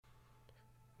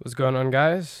What's going on,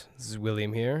 guys? This is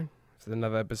William here with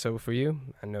another episode for you.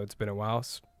 I know it's been a while,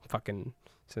 fucking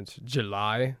since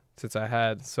July, since I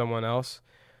had someone else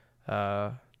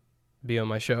uh, be on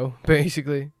my show,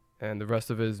 basically. And the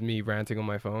rest of it is me ranting on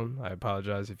my phone. I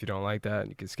apologize if you don't like that.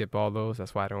 You can skip all those.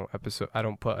 That's why I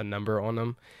don't put a number on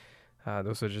them.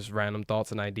 Those are just random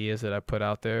thoughts and ideas that I put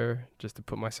out there just to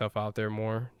put myself out there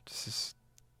more, just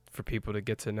for people to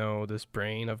get to know this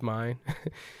brain of mine.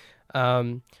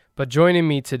 Um, but joining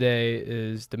me today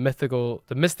is the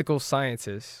mystical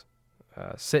scientist,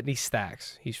 Sydney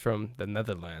Stacks. He's from the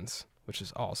Netherlands, which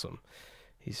is awesome.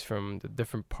 He's from the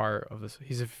different part of this.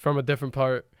 He's from a different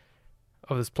part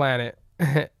of this planet.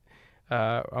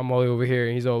 I'm all over here,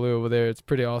 and he's all over there. It's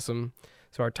pretty awesome.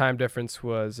 So our time difference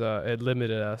was it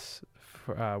limited us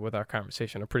with our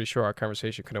conversation. I'm pretty sure our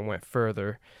conversation could have went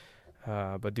further,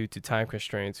 but due to time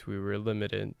constraints, we were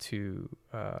limited to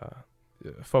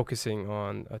focusing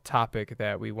on a topic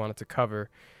that we wanted to cover,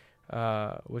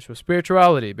 which was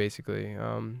spirituality, basically,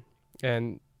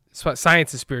 and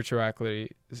science is spirituality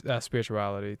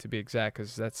to be exact,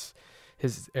 because that's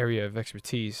his area of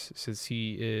expertise, since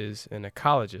he is an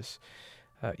ecologist.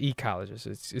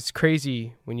 It's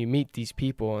crazy when you meet these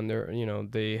people and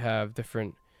they have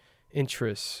different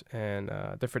interests and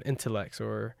different intellects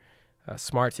or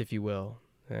smarts, if you will.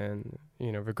 And,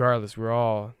 regardless, we're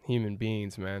all human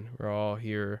beings, man. We're all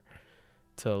here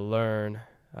to learn,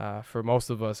 for most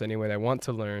of us anyway, that want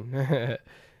to learn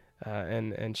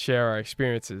and share our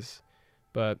experiences.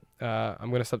 But I'm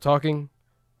going to stop talking.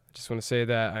 I just want to say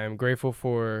that I am grateful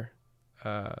for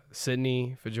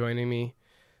Sydney for joining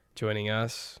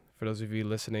us, for those of you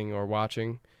listening or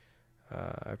watching.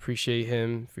 I appreciate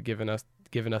him for giving us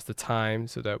the time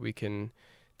so that we can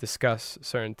discuss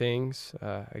certain things.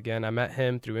 Again, I met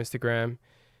him through Instagram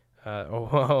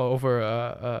over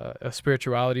a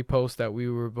spirituality post that we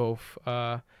were both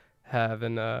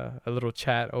having a little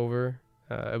chat over.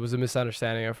 It was a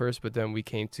misunderstanding at first, but then we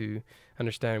came to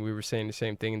understand we were saying the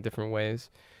same thing in different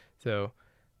ways. So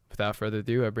without further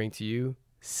ado, I bring to you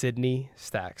Sydney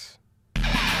Stacks.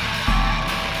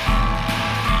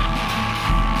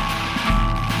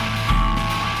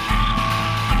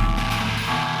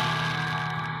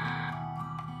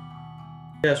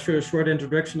 Yeah, sure. Short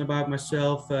introduction about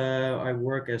myself. I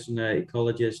work as an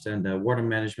ecologist and water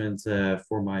management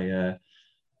for my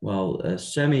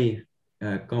semi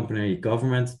company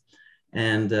government,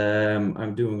 and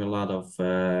I'm doing a lot of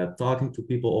talking to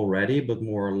people already, but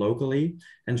more locally,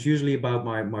 and it's usually about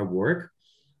my work.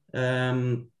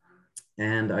 Um,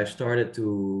 and I started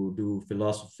to do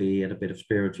philosophy and a bit of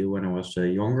spiritual when I was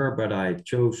younger, but I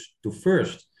chose to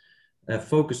first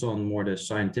focus on more the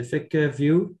scientific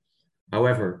view.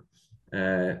 However,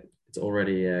 uh, it's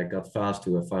already got fast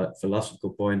to a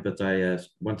philosophical point, but I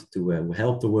wanted to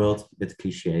help the world, a bit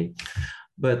cliche.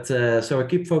 But so I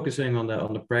keep focusing on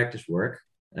the practice work.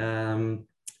 Um,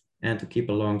 and to keep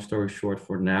a long story short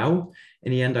for now,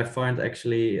 in the end,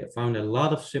 found a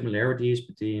lot of similarities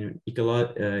between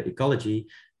ecology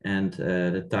and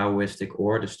the Taoistic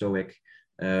or the Stoic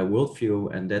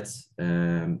worldview, and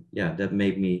that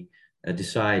made me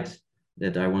decide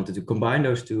that I wanted to combine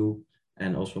those two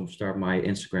and also start my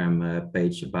Instagram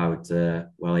page about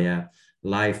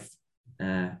life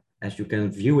as you can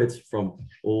view it from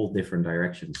all different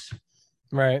directions.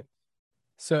 Right.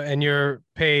 So, and your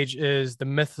page is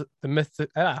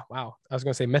wow. I was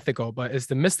going to say mythical, but it's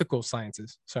the mystical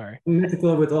sciences. Sorry.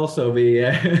 Mythical would also be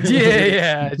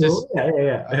Yeah. Just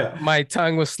yeah. my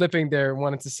tongue was slipping there,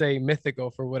 wanted to say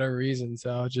mythical for whatever reason. So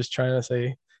I was just trying to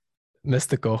say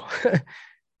mystical.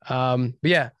 But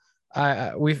yeah,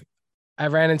 I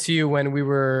ran into you when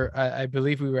I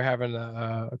believe we were having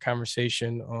a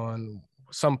conversation on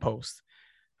some post.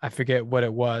 I forget what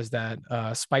it was that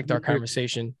spiked our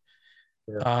conversation.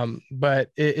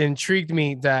 But it intrigued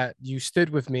me that you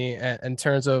stood with me in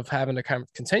terms of having to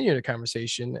continue the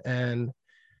conversation, and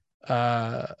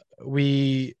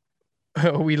we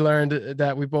we learned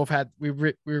that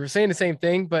we were saying the same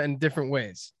thing but in different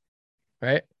ways,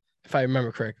 right? If I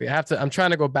remember correctly, I'm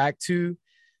trying to go back to.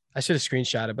 I should have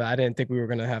screenshot it, but I didn't think we were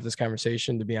going to have this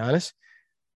conversation, to be honest.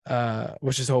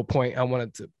 Which is the whole point. I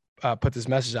wanted to put this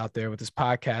message out there with this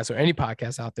podcast or any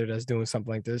podcast out there that's doing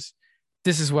something like this.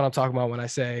 This is what I'm talking about when I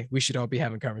say we should all be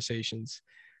having conversations.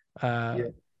 Yeah.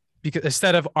 Because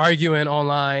instead of arguing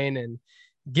online and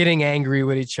getting angry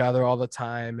with each other all the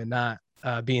time and not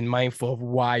being mindful of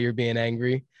why you're being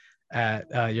angry at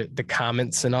the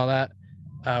comments and all that,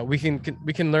 we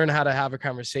can learn how to have a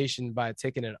conversation by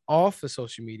taking it off of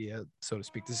social media, so to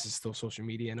speak. This is still social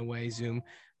media in a way. Zoom.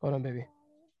 Hold on, baby.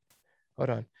 Hold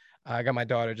on. I got my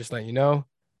daughter, just letting you know.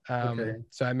 Okay.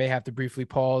 So I may have to briefly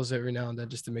pause every now and then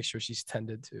just to make sure she's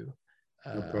tended to.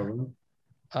 No problem.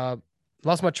 Uh,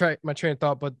 Lost my train of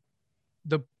thought, but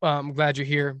I'm glad you're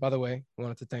here. By the way, I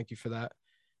wanted to thank you for that.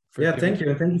 For Yeah, giving. thank you.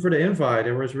 And thank you for the invite.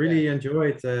 I was Yeah. really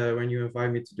enjoyed when you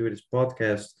invite me to do this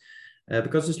podcast.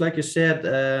 Because it's like you said,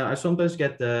 I sometimes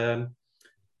get I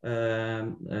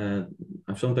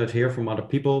sometimes hear from other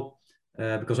people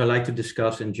because I like to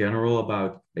discuss in general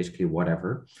about basically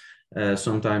whatever,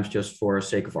 sometimes just for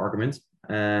sake of argument.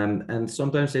 And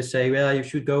sometimes they say, well, you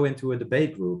should go into a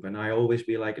debate group. And I always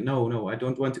be like, no, no, I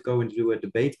don't want to go into a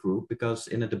debate group because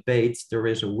in a debate, there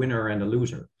is a winner and a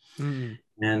loser. Mm-hmm.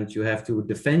 And you have to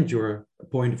defend your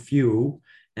point of view.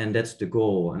 And that's the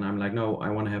goal. And I'm like, no, I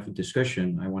want to have a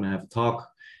discussion. I want to have a talk.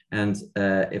 And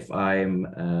if I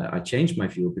change my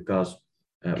view because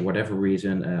whatever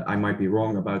reason I might be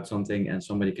wrong about something and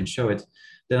somebody can show it,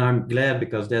 then I'm glad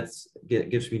because that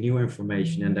gives me new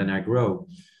information and then I grow.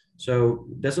 So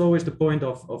that's always the point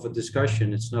of a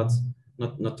discussion. It's not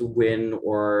to win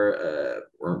or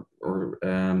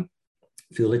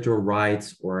feel that you're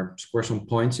right or score some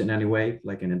points in any way,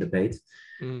 like in a debate.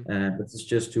 But it's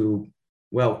just to,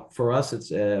 well, for us, it's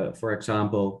for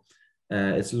example,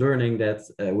 it's learning that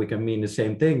we can mean the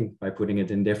same thing by putting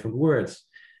it in different words.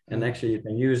 And actually, you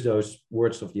can use those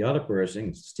words of the other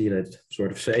person, steal it,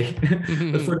 sort of say.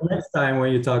 But for the next time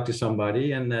when you talk to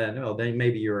somebody, and well, then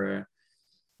maybe you're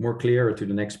more clearer to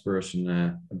the next person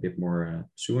a bit more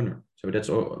sooner. So that's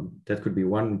all. That could be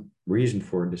one reason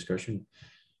for discussion.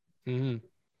 Mm-hmm.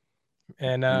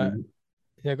 And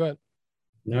yeah, go ahead.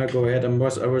 No, go ahead. I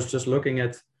was just looking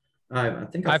at. I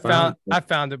think I found found. I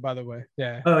found it, by the way.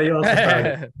 Yeah. Oh, you also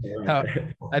found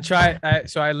it.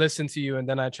 So I listen to you, and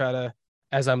then I try to,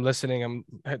 as I'm listening,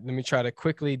 let me try to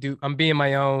quickly do. I'm being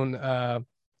my own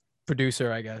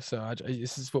producer, I guess. So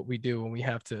this is what we do when we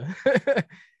have to.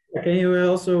 Can you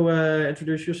also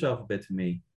introduce yourself a bit to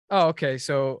me? Oh, okay.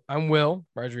 So I'm Will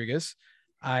Rodriguez.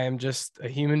 I am just a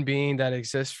human being that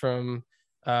exists from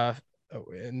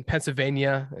in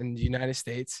Pennsylvania in the United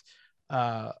States.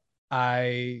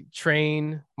 I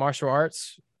train martial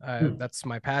arts. That's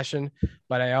my passion,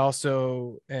 but I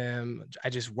also I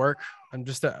just work. I'm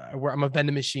a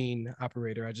vending machine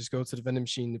operator. I just go to the vending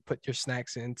machine to put your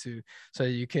snacks into, so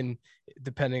you can,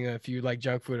 depending on if you like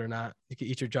junk food or not, you can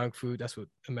eat your junk food. That's what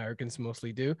Americans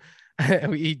mostly do.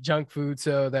 And we eat junk food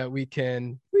so that we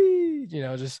can,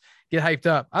 just get hyped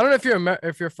up. I don't know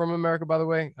if you're from America, by the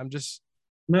way. I'm just.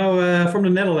 No, from the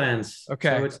Netherlands.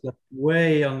 Okay. So it's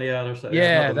way on the other side.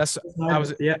 Yeah,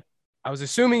 Yeah. I was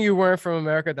assuming you weren't from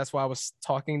America. That's why I was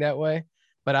talking that way.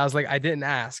 But I was like, I didn't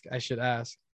ask. I should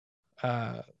ask.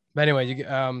 But anyway,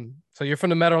 so you're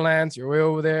from the Meadowlands. You're way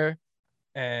over there,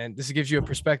 and this gives you a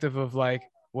perspective of like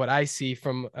what I see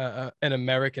from an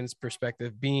American's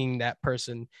perspective, being that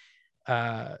person,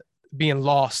 being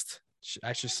lost,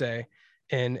 I should say,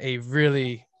 in a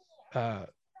really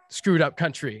screwed up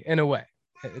country in a way.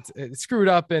 It's screwed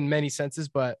up in many senses,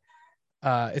 but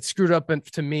it's screwed up. And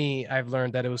to me, I've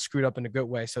learned that it was screwed up in a good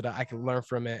way so that I can learn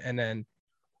from it. And then,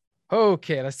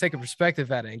 okay, let's take a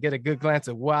perspective at it and get a good glance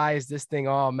of why is this thing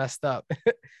all messed up?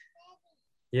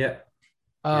 Yeah.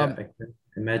 I can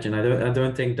imagine. I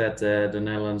don't think that the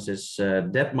Netherlands is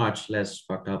that much less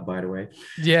fucked up, by the way.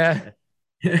 Yeah.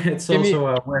 It's also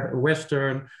a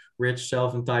Western, rich,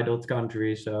 self-entitled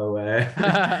country. So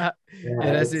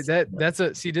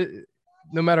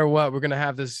no matter what, we're going to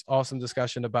have this awesome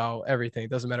discussion about everything. It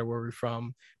doesn't matter where we're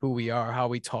from, who we are, how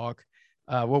we talk,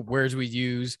 what words we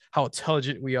use, how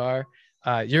intelligent we are.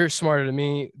 You're smarter than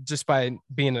me just by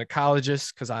being an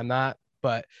ecologist, because I'm not,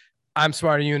 but I'm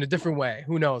smarter than you in a different way.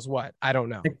 Who knows what? I don't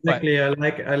know. Exactly. But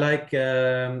I like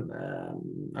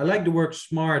the word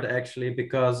smart actually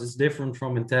because it's different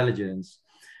from intelligence.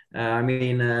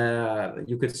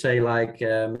 You could say like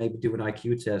maybe do an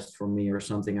IQ test for me or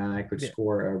something, and I could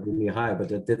score really high. But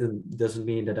that doesn't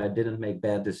mean that I didn't make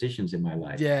bad decisions in my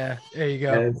life. Yeah, there you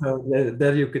go. And so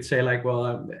then you could say like,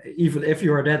 well, even if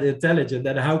you are that intelligent,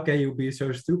 then how can you be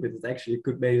so stupid? It actually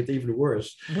could make it even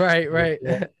worse. Right.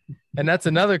 Yeah. And that's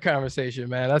another conversation,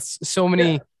 man. That's so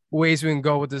many ways we can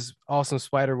go with this awesome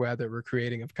spider web that we're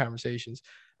creating of conversations.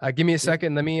 Give me a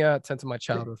second. Let me tend to my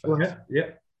child real fast.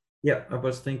 Yeah, I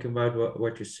was thinking about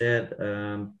what you said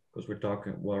because we're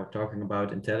talking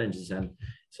about intelligence, and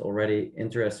it's already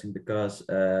interesting because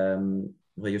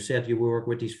you said you work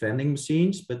with these vending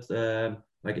machines, but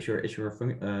like is your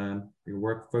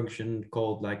work function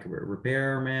called like a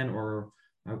repairman or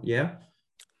yeah?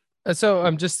 So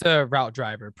I'm just a route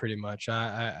driver, pretty much.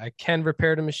 I can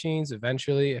repair the machines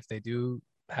eventually if they do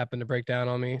happen to break down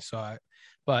on me.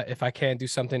 But if I can't do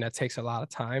something that takes a lot of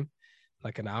time,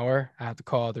 like an hour, I have to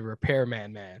call the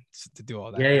repairman to do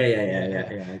all that. Yeah. I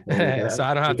totally get So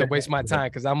I don't have to waste my it. time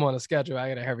because I'm on a schedule. I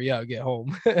gotta hurry up, get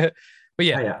home. But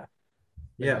yeah, Yeah.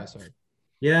 go Yeah. sorry.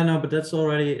 Yeah, no, but that's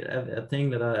already a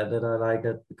thing that I like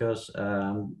that because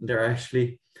there are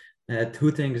actually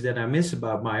two things that I miss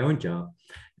about my own job,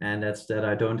 and that's that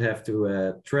I don't have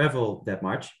to travel that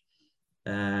much.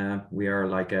 We are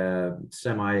like a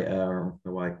semi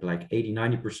like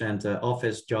 80-90%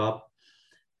 office job.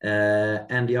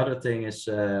 And the other thing is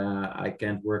I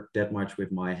can't work that much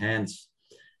with my hands.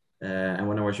 And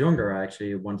when I was younger, I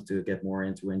actually wanted to get more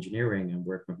into engineering and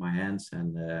work with my hands,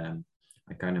 and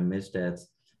I kind of miss that.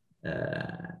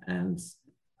 And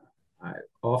I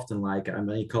often like I'm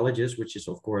in colleges, which is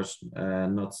of course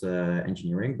not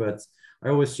engineering, but I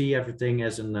always see everything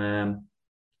as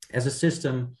a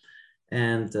system.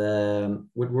 And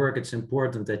with work, it's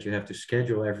important that you have to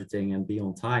schedule everything and be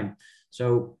on time.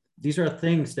 So these are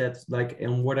things that, like,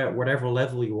 in whatever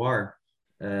level you are,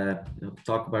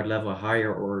 talk about level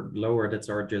higher or lower, that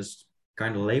are just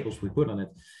kind of labels we put on it.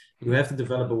 You have to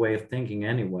develop a way of thinking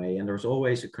anyway, and there's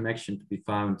always a connection to be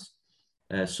found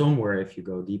somewhere if you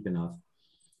go deep enough.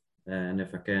 And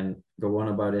if I can go on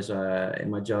about this, in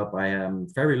my job, I am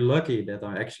very lucky that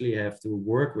I actually have to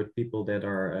work with people that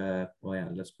are, well, yeah,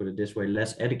 let's put it this way,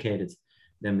 less educated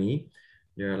than me.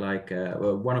 They're like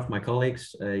well, one of my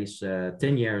colleagues, he's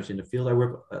 10 years in the field. I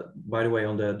work, by the way,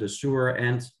 on the sewer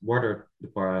and water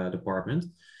department.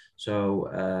 So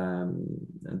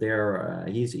there,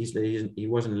 he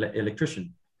was an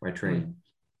electrician by training.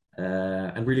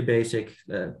 And really basic,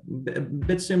 a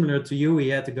bit similar to you. He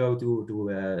had to go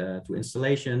to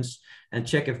installations and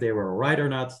check if they were right or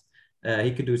not.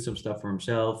 He could do some stuff for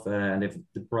himself, and if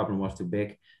the problem was too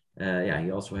big, yeah, he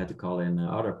also had to call in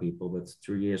other people. But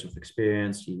through years of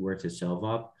experience, he worked himself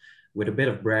up. With a bit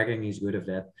of bragging, he's good at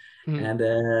that.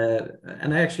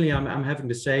 And actually, I'm having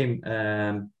the same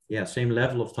same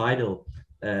level of title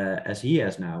as he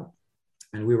has now.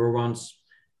 And we were once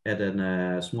at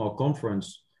a small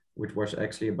conference, which was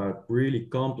actually about really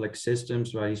complex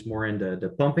systems, where he's more in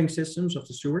the pumping systems of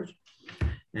the sewers.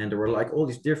 And there were like all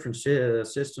these different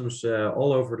systems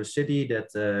all over the city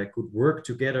that could work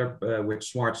together with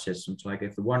smart systems. Like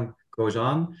if the one goes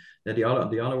on, that the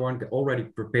other one already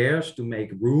prepares to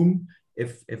make room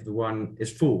if the one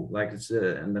is full. Like it's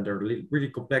and then there are really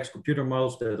complex computer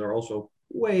models that are also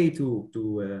way too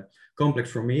complex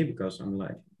for me, because I'm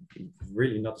like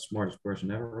really not the smartest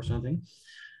person ever or something.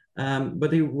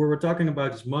 But we were talking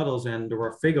about these models, and there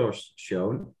were figures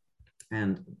shown,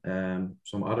 and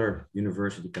some other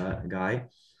university guy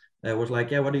was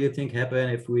like, "Yeah, what do you think happen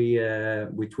if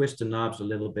we twist the knobs a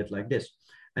little bit like this?"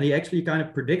 And he actually kind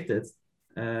of predicted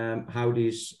how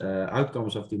these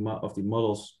outcomes of the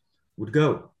models would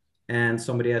go. And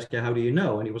somebody asked, "Yeah, how do you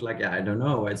know?" And he was like, "Yeah, I don't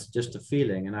know. It's just a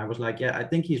feeling." And I was like, "Yeah, I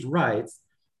think he's right,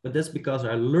 but that's because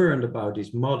I learned about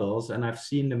these models and I've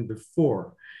seen them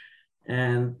before."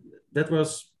 And that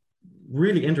was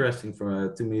really interesting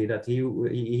to me, that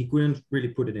he couldn't really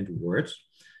put it into words,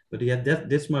 but he had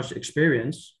this much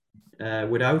experience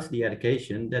without the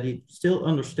education, that he still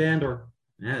understand or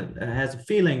has a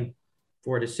feeling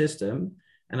for the system.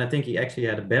 And I think he actually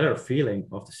had a better feeling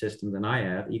of the system than I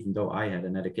had, even though I had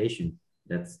an education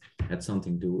that had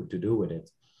something to do with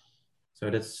it. So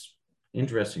that's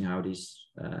interesting how these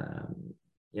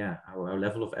our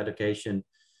level of education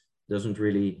doesn't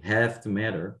really have to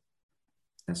matter.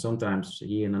 And sometimes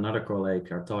he and another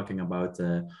colleague are talking about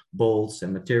bolts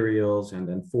and materials and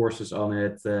then forces on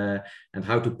it and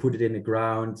how to put it in the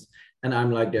ground. And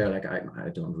I'm like, they're like, I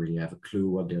don't really have a clue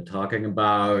what they're talking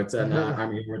about. And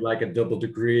I'm here with like a double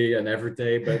degree and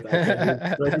everything, but I can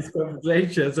enjoy this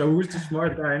conversation. So who's the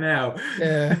smart guy now?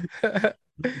 Yeah.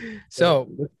 So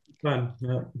fun.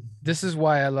 Yeah. This is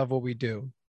why I love what we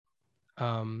do.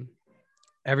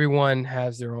 Everyone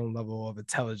has their own level of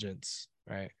intelligence,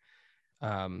 right?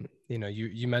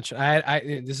 You mentioned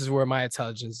I this is where my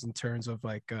intelligence in terms of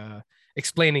like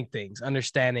explaining things,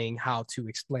 understanding how to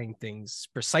explain things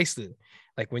precisely.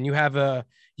 Like when you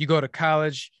go to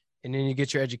college and then you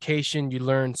get your education, you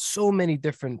learn so many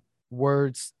different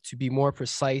words to be more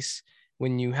precise.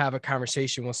 When you have a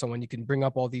conversation with someone, you can bring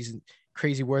up all these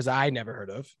crazy words I never heard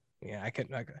of. Yeah,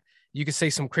 you could say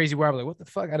some crazy word. I'm like, what the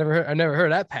fuck? I never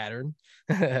heard that pattern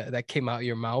that came out of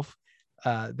your mouth.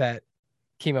 That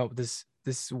came out with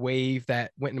this wave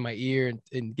that went in my ear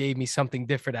and gave me something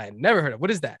different I had never heard of. What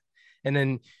is that? And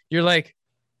then you're like,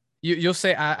 you'll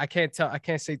say, I can't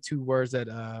say two words that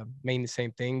mean the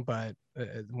same thing, but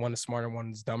one is smarter,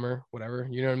 one is dumber, whatever.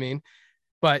 You know what I mean?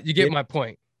 But you get my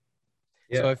point.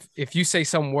 Yeah. So if you say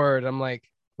some word, I'm like,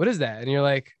 what is that? And you're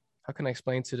like, how can I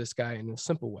explain to this guy in a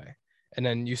simple way? And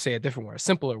then you say a different word, a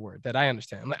simpler word that I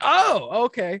understand. I'm like, oh,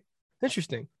 okay,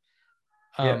 interesting.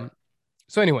 Yeah.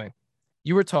 So anyway,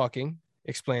 you were talking,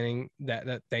 explaining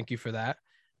that thank you for that,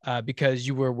 because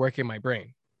you were working my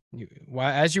brain.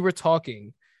 As you were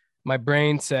talking, my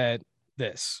brain said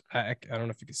this. I don't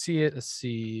know if you can see it. Let's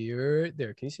see right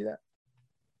there. Can you see that?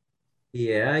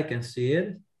 Yeah, I can see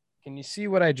it. Can you see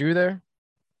what I drew there?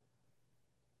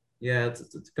 Yeah, it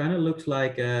kind of looks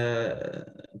like a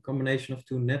combination of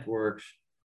two networks.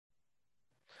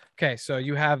 Okay, so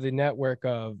you have the network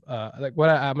of like what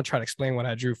I'm gonna try to explain what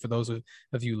I drew for those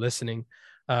of you listening.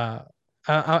 Uh,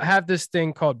 I have this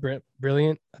thing called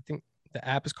Brilliant. I think the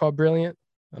app is called Brilliant.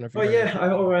 I don't know if Oh you heard of it. yeah, I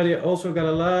already also got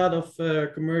a lot of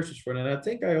commercials for that. I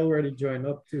think I already joined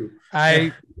up too.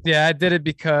 Yeah. I did it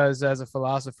because as a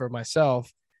philosopher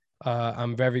myself,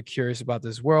 I'm very curious about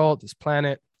this world, this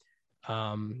planet.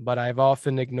 But I've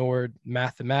often ignored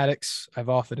mathematics. I've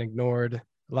often ignored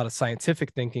a lot of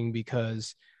scientific thinking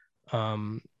because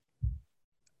um,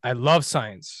 I love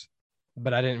science,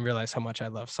 but I didn't realize how much I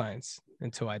love science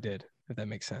until I did, if that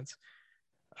makes sense.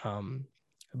 Um,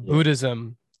 Yeah.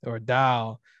 Buddhism or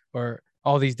Tao or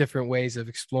all these different ways of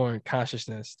exploring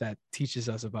consciousness that teaches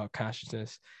us about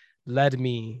consciousness led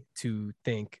me to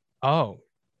think, oh,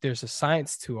 there's a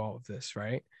science to all of this,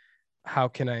 right? How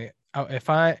can I, if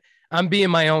I'm being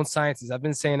my own scientist. I've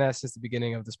been saying that since the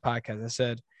beginning of this podcast. I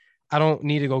said, I don't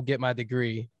need to go get my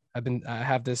degree. I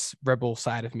have this rebel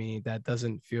side of me that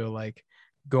doesn't feel like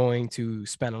going to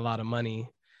spend a lot of money.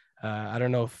 I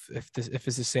don't know if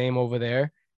it's the same over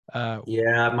there.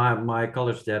 Yeah, my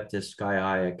college debt is sky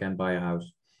high. I can't buy a house.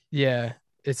 Yeah,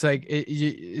 it's like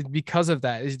because of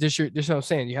that. It's just what I'm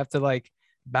saying. You have to like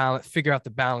figure out the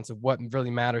balance of what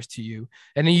really matters to you,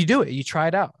 and then you do it. You try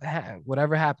it out.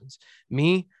 Whatever happens.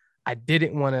 Me, I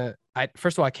didn't want to. I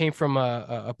first of all, I came from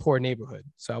a poor neighborhood,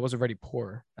 so I was already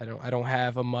poor. I don't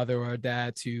have a mother or a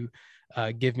dad to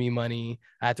give me money.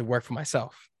 I had to work for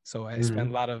myself. So I spent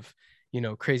a Mhm. lot of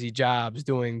crazy jobs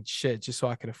doing shit just so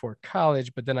I could afford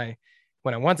college. But then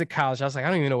when I went to college, I was like, I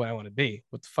don't even know what I want to be.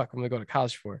 What the fuck am I going to go to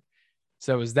college for?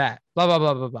 So it was that. Blah blah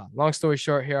blah blah blah. Long story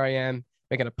short, here I am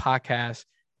making a podcast,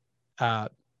 uh,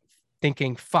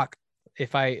 thinking, fuck,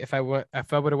 if I would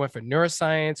have went for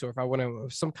neuroscience or if I would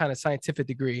have some kind of scientific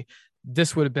degree,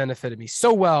 this would have benefited me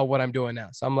so well what I'm doing now.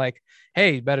 So I'm like,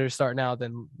 hey, better to start now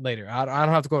than later. I don't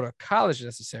have to go to college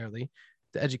necessarily.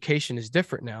 The education is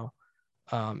different now,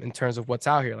 in terms of what's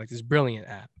out here, like this Brilliant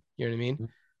app. You know what I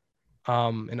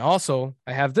mean? And also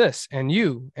I have this and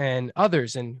you and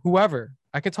others and whoever.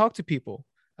 I can talk to people.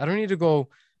 I don't need to go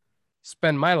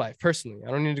spend my life personally.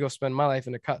 I don't need to go spend my life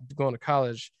going to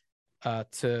college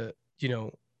to,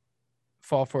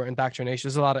 fall for indoctrination.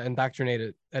 There's a lot of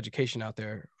indoctrinated education out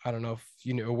there. I don't know if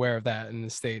you're aware of that in the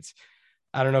States.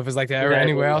 I don't know if it's like that or Yeah,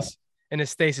 anywhere yeah. else. In the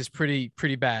States, it's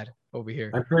pretty bad over here.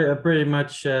 I'm pretty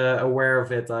much aware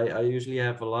of it. I usually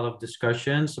have a lot of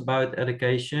discussions about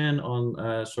education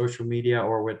on social media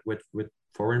or with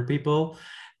foreign people.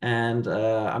 And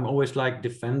I'm always like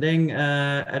defending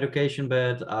education,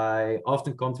 but I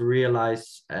often come to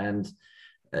realize and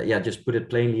yeah, just put it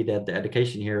plainly that the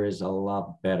education here is a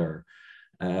lot better.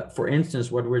 For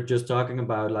instance, what we're just talking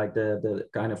about, like the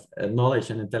kind of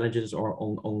knowledge and intelligence or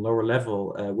on lower level,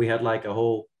 we had like a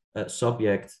whole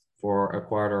subject for a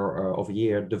quarter of a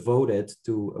year devoted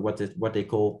to what they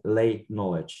call lay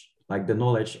knowledge, like the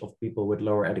knowledge of people with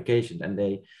lower education, and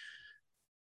they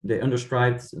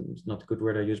underscribed, it's not a good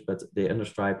word I use, but they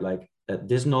underscribed like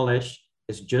this knowledge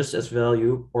is just as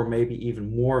value or maybe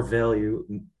even more value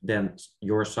than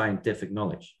your scientific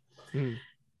knowledge. Mm,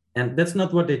 And that's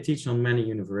not what they teach on many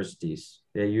universities.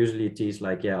 They usually teach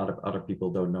like, yeah, other people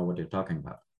don't know what they're talking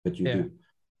about, but you yeah, do.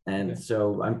 And yeah,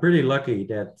 so I'm pretty lucky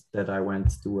that I went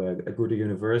to a good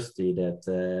university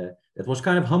that was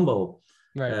kind of humble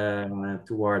right.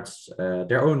 towards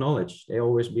their own knowledge. They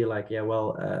always be like, yeah, well,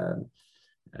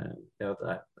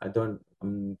 I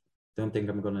don't think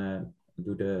I'm gonna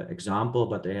do the example,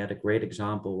 but they had a great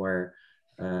example where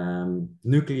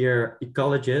nuclear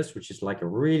ecologists, which is like a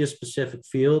really specific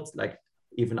field, like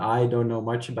even I don't know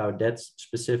much about that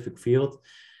specific field.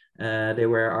 They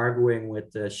were arguing with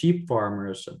sheep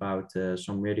farmers about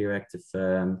some radioactive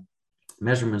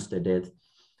measurements they did.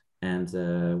 And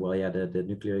well, yeah, the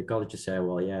nuclear ecologist said,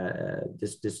 well, yeah,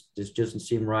 this doesn't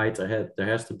seem right.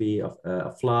 There has to be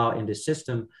a flaw in this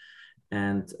system.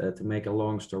 And to make a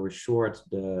long story short,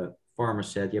 the farmer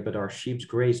said, yeah, but our sheep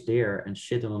graze there and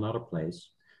shit in another place.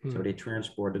 So Mm, they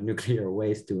transport the nuclear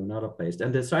waste to another place.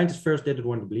 And the scientists first didn't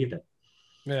want to believe that.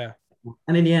 yeah,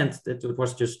 And in the end, it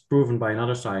was just proven by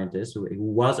another scientist who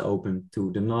was open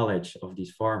to the knowledge of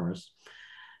these farmers.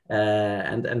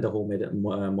 And the whole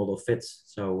model fits.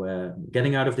 So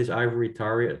getting out of this ivory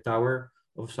tower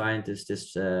of scientists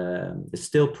is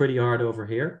still pretty hard over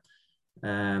here.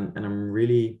 And I'm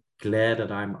really glad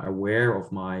that I'm aware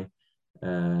of my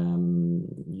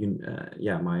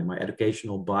my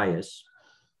educational bias.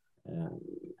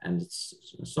 And it's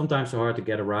sometimes hard to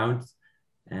get around.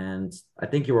 And I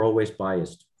think you're always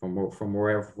biased from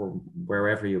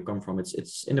wherever you come from.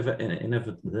 It's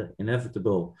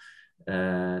inevitable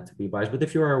to be biased. But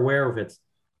if you are aware of it,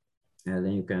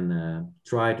 then you can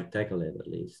try to tackle it at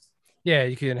least. Yeah,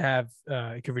 you can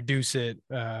reduce it,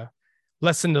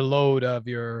 lessen the load of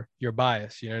your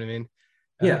bias. You know what I mean?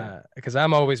 Yeah. Because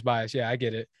I'm always biased. Yeah, I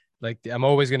get it. Like I'm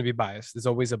always going to be biased. There's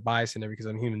always a bias in there because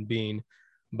I'm a human being.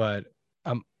 But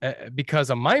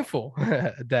because I'm mindful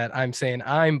that I'm saying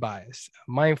I'm biased,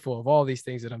 I'm mindful of all these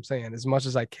things that I'm saying as much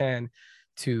as I can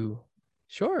to,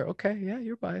 sure, okay, yeah,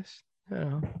 you're biased.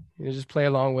 You just play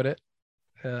along with it.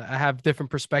 I have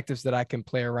different perspectives that I can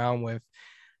play around with,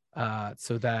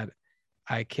 so that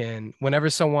I can, whenever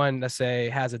someone, let's say,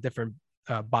 has a different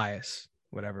bias,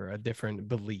 whatever, a different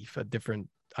belief, a different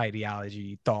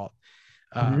ideology, thought,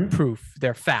 proof,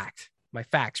 their fact, my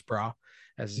facts, bro,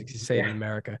 as you say in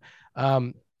America.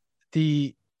 When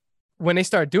they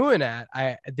start doing that,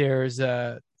 I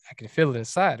can feel it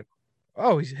inside.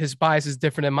 Oh, his bias is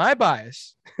different than my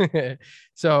bias.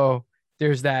 So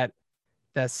there's that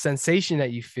sensation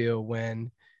that you feel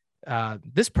when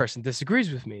this person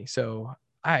disagrees with me. So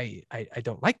I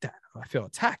don't like that. I feel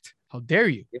attacked. How dare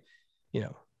you? You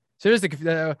know. So there's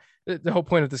the whole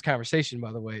point of this conversation,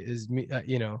 by the way, is me,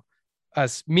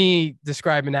 me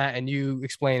describing that and you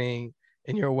explaining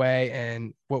in your way,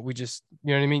 and what we just,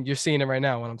 you know what I mean? You're seeing it right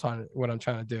now what I'm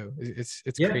trying to do. It's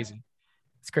crazy.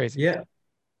 It's crazy. Yeah.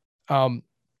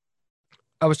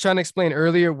 I was trying to explain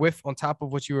earlier on top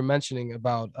of what you were mentioning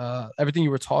about everything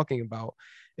you were talking about,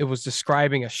 it was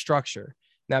describing a structure.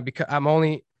 Now, because I'm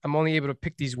only able to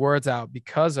pick these words out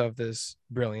because of this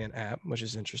Brilliant app, which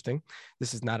is interesting.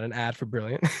 This is not an ad for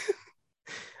Brilliant.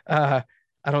 I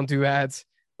don't do ads,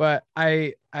 but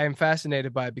I am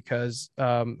fascinated by it because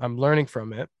I'm learning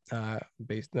from it.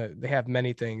 They have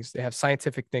many things. They have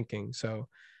scientific thinking, so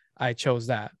I chose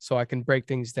that so I can break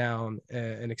things down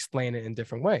and explain it in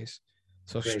different ways.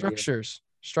 So great,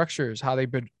 structures, how they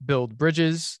build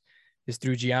bridges is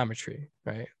through geometry,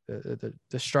 right?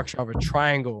 The structure of a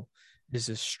triangle is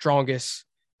the strongest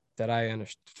that I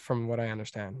understand, from what I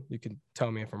understand. You can tell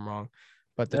me if I'm wrong,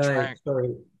 but the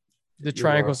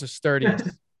triangle's the sturdiest.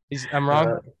 I'm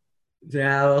wrong.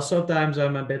 Yeah, well, sometimes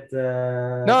I'm a bit.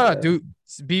 No, do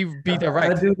be the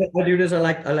right. I do this. I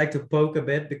like to poke a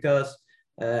bit because.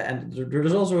 And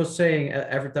there's also a saying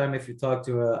every time if you talk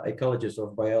to an ecologist or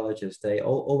biologist, they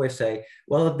always say,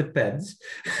 well, it depends.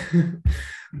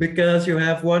 Because you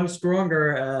have one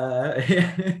stronger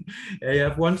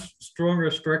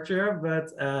structure,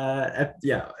 but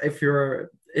if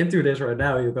you're into this right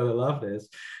now, you're gonna love this,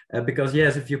 because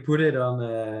yes, if you put it on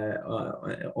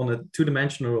a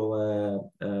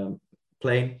two-dimensional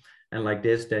plane and like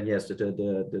this, then yes,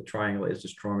 the triangle is the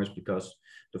strongest because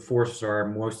the forces are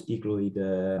most equally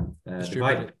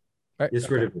divided. Right?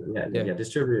 Distributed. Okay. Yeah,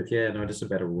 distributed. Yeah, no, that's a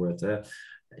better word.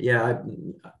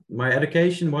 My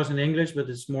education was in English, but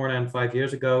it's more than 5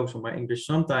 years ago. So my English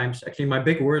sometimes, actually, my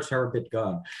big words are a bit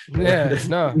gone. Yeah,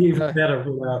 even better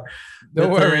for now. No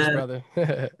worries, brother.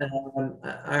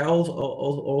 I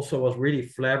also was really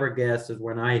flabbergasted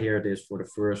when I hear this for the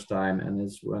first time, and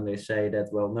it's when they say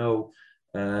that, well, no.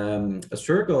 A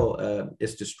circle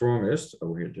is the strongest.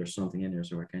 Oh, here there's something in there,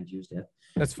 so I can't use that.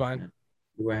 That's fine.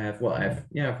 Do I have? Well, I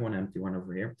have one empty one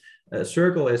over here. A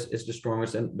circle is the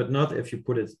strongest, but not if you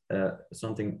put it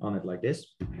something on it like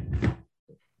this.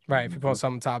 Right. If you put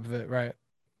something on top of it, right.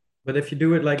 But if you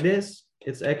do it like this,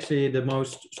 it's actually the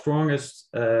most strongest.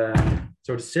 So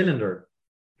the cylinder.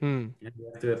 You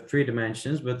have to have 3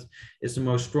 dimensions, but it's the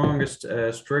most strongest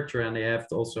structure, and they have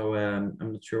also I'm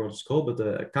not sure what it's called, but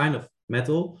a kind of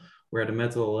metal where the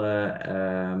metal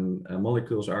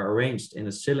molecules are arranged in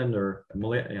a cylinder,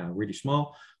 really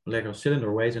small molecular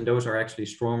cylinder ways, and those are actually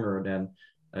stronger than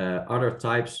other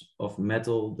types of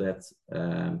metal that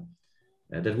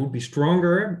would be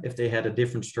stronger if they had a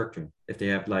different structure, if they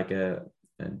have like a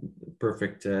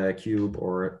perfect cube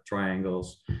or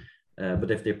triangles.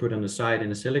 But if they put on the side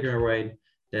in a cylinder way,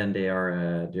 then they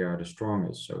are the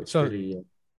strongest. So it's really.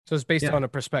 So it's based on a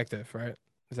perspective, right?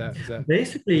 Is that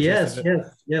basically yes. You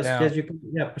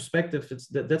can, perspective.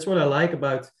 That's what I like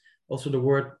about also the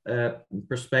word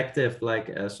perspective,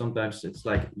 like sometimes it's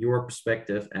like your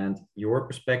perspective and your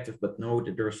perspective, but no,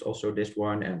 there's also this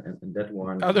one and that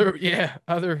one and Other, yeah,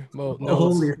 other, well, no,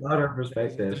 all these it's, other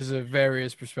perspectives. there's a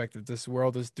various perspective. This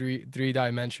world is three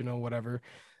dimensional, whatever.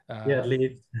 Yeah, at Uh,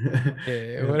 least. yeah,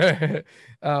 Yeah. whatever.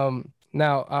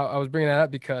 Now I was bringing that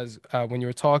up because when you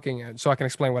were talking, so I can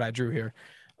explain what I drew here.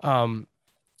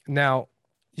 Now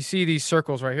you see these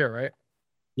circles right here, right?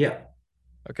 Yeah.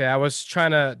 Okay, I was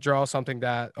trying to draw something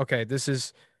that, okay, this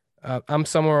is, I'm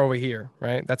somewhere over here,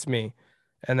 right? That's me.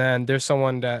 And then there's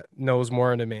someone that knows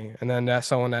more than me. And then that's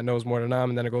someone that knows more than I'm.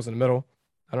 And then it goes in the middle.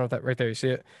 I don't know if that right there, you see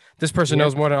it? This person Yeah.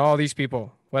 knows more than all these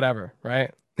people, whatever, right?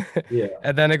 Yeah.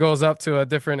 And then it goes up to a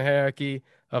different hierarchy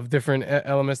of different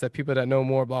elements that people that know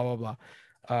more, blah, blah, blah.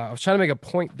 I was trying to make a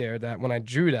point there that when I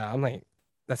drew that, I'm like,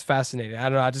 that's fascinating. I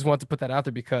don't know. I just want to put that out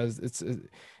there because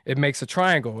it makes a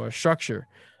triangle or a structure.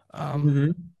 Um,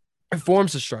 Hmm. it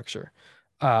forms a structure.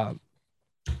 Uh,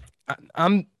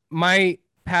 I'm my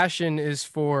passion is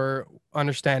for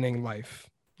understanding life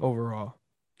overall,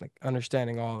 like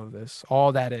understanding all of this,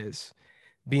 all that is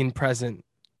being present,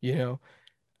 you know.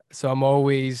 So I'm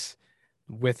always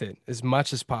with it as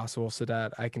much as possible so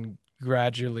that I can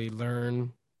gradually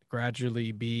learn,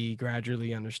 gradually be,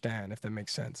 gradually understand, if that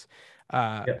makes sense.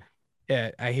 Uh, Yeah.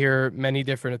 yeah, I hear many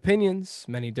different opinions,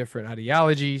 many different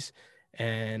ideologies,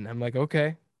 and I'm like,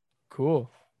 okay, cool.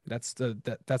 That's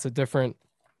a different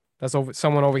that's over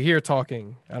someone over here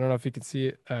talking. I don't know if you can see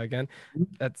it again.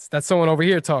 That's someone over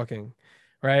here talking,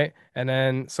 right? And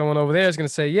then someone over there is gonna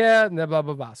say, yeah, and then blah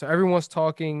blah blah. So everyone's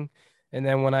talking, and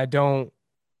then when I don't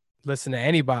listen to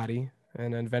anybody,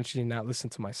 and then eventually not listen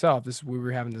to myself, this we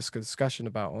were having this discussion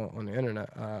about on the internet.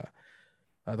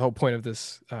 The whole point of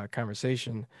this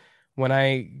conversation. When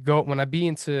I be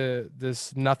into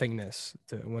this nothingness,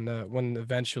 when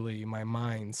eventually my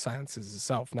mind silences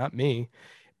itself, not me,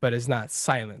 but it's not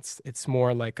silenced. It's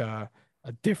more like a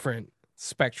different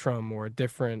spectrum or a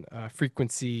different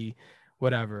frequency,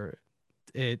 whatever.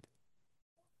 It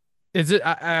is it.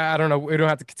 I don't know. We don't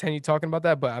have to continue talking about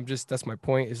that, but I'm just that's my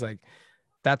point. Is like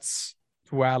that's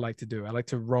what I like to do. I like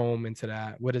to roam into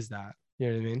that. What is that? You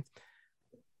know what I mean?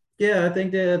 Yeah, I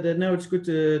think that no, it's good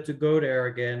to go there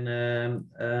again.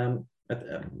 I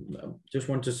just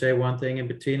want to say one thing in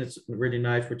between. It's really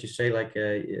nice what you say, like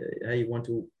how you want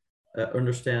to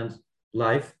understand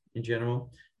life in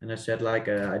general. And I said like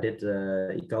I did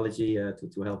ecology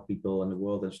to help people in the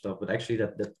world and stuff. But actually,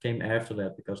 that came after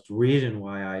that because the reason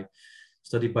why I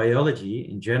studied biology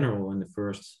in general in the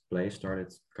first place,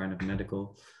 started kind of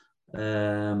medical,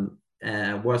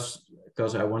 was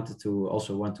because I wanted to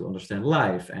also want to understand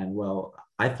life. And well,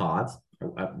 I thought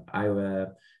I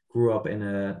grew up in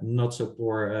a not so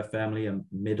poor family, a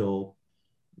middle.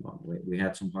 Well, we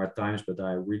had some hard times, but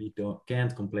I really don't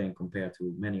can't complain compared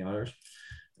to many others.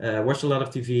 Watched a lot of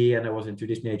TV, and I was into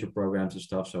these nature programs and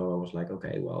stuff. So I was like,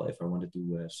 okay, well, if I want to do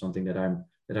something that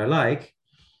I like,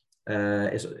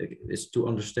 is to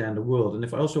understand the world. And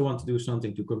if I also want to do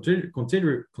something to contribute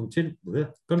to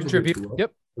Contribute. the world,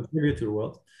 Yep. contribute to the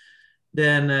world,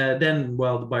 then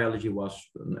well, the biology was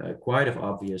quite of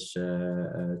obvious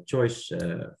choice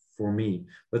for me.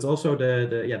 But also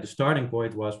the starting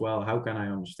point was, well, how can I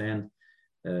understand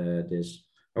this?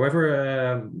 However,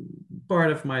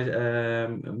 part of my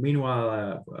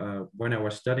meanwhile, when I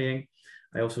was studying,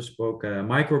 I also spoke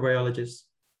microbiologist,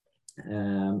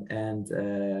 and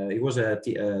he was a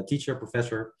teacher,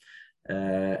 professor,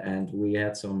 and we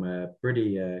had some pretty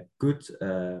good,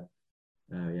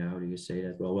 yeah, how do you say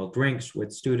that? Well, drinks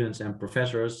with students and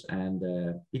professors, and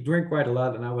he drank quite a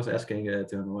lot. And I was asking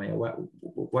to him,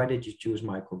 why did you choose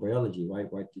microbiology?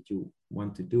 Why did you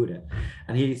want to do that?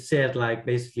 And he said like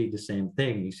basically the same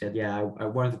thing. He said, yeah, I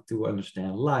wanted to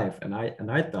understand life, and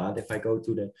I thought if I go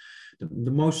to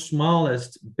the most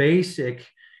smallest basic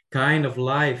kind of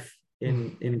life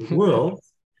in the world,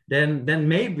 then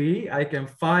maybe I can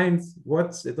find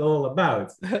what's it all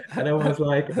about. And I was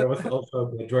like, I was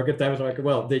also a drug at times. I was like,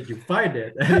 well, did you find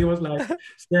it? And he was like,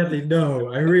 sadly,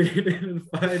 no, I really didn't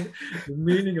find the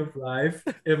meaning of life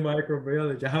in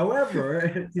microbiology. However,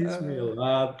 it teaches me a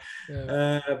lot.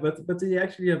 Yeah. But he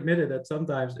actually admitted that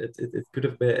sometimes it could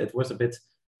have been, it was a bit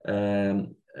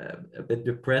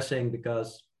depressing because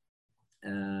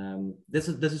this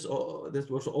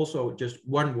was also just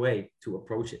one way to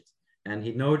approach it. And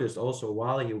he noticed also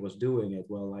while he was doing it,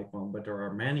 well, like, well, but there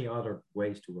are many other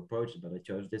ways to approach it, but I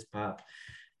chose this path.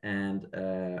 And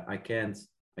I can't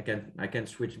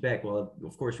switch back. Well,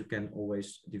 of course you can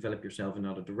always develop yourself in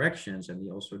other directions, and he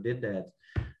also did that.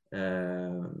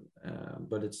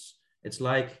 But it's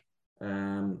like,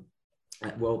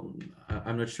 well,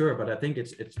 I'm not sure, but I think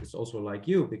it's also like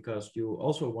you, because you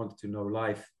also wanted to know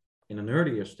life in an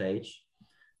earlier stage,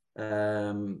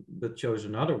 but chose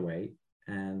another way.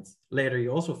 And later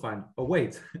you also find, oh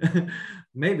wait,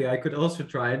 maybe I could also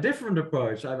try a different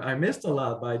approach. I missed a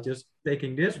lot by just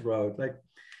taking this road. Like,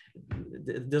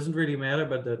 it doesn't really matter,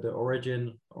 but the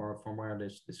origin, or from where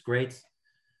this great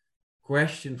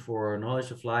question for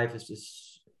knowledge of life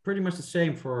is pretty much the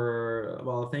same for,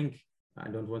 well, I think, I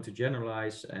don't want to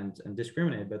generalize and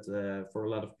discriminate, but for a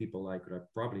lot of people like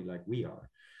probably like we are.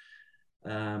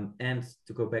 And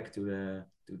to go back to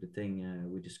the thing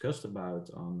we discussed about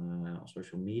on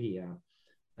social media,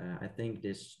 I think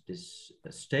this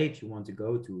state you want to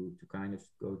go to kind of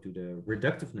go to the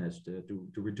reductiveness,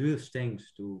 to reduce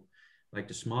things to like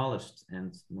the smallest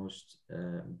and most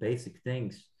basic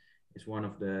things, is one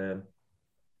of the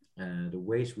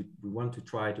ways we want to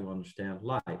try to understand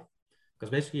life.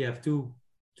 Because basically you have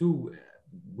two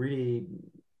really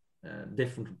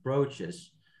different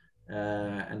approaches,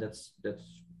 and that's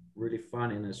really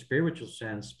fun in a spiritual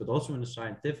sense, but also in a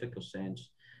scientific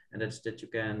sense. And that's that you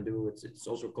can do. It's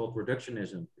also called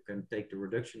reductionism. You can take the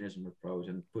reductionism approach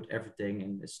and put everything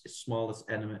in its smallest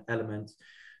element,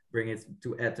 bring it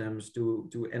to atoms,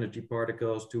 to energy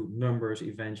particles, to numbers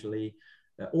eventually.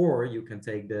 Or you can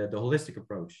take the holistic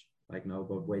approach, like, no,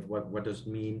 but wait, what does it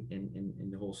mean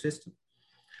in the whole system?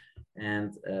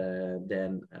 And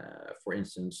then, for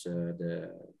instance, the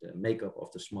makeup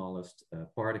of the smallest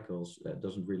particles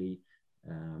doesn't really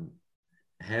um,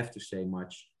 have to say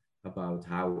much about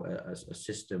how a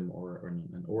system or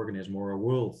an organism or a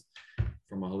world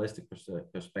from a holistic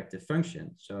perspective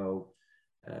function. So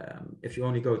if you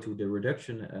only go to the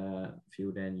reduction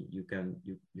view, then you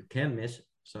can miss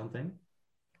something.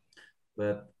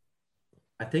 But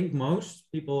I think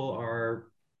most people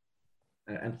are,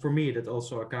 and for me that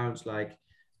also accounts like,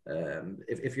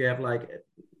 if you have like,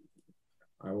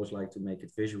 I always like to make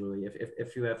it visually,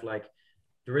 if you have like,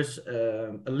 there is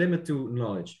a limit to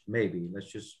knowledge, maybe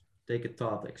let's just take a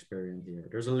thought experiment here.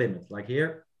 There's a limit, like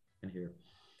here and here,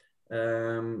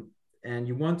 and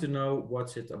you want to know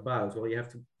what's it about. Well, you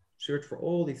have to search for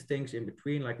all these things in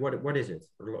between, like what is it,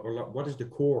 or what is the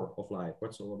core of life,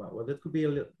 what's it all about. Well, that could be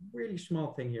a really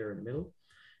small thing here in the middle,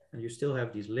 and you still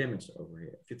have these limits over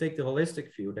here. If you take the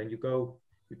holistic view, then you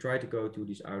try to go to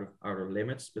these outer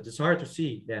limits, but it's hard to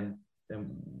see then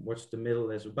what's the middle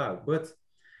is about. But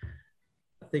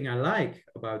the thing I like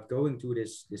about going to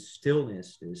this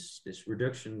stillness, this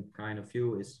reduction kind of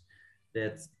view, is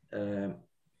that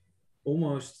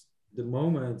almost the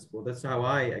moment, well, that's how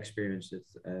I experienced it,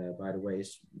 by the way,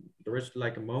 is there is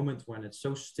like a moment when it's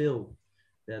so still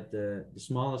that the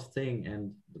smallest thing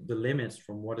and the limits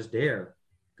from what is there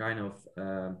kind of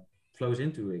flows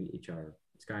into each other.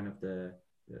 It's kind of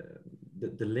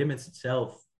the limits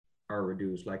itself are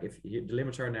reduced. Like, if the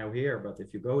limits are now here, but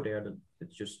if you go there, then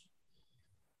it just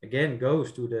again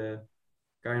goes to the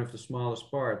kind of the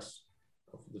smallest parts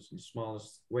of the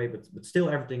smallest way, but still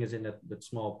everything is in that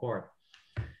small part.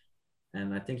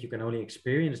 And I think you can only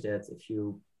experience that if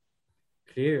you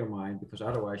clear your mind, because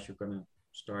otherwise you're gonna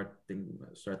start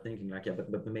thinking like, yeah,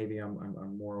 but maybe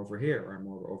I'm more over here, or I'm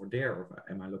more over there, or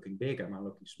am I looking big, am I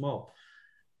looking small?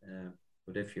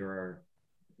 But if you're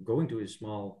going to a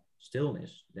small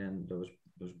stillness, then those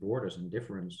borders and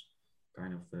difference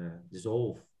kind of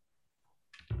dissolve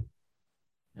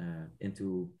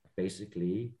into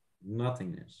basically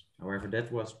nothingness. However, that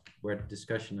was where the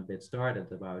discussion a bit started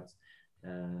about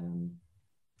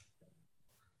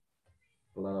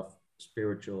a lot of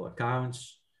spiritual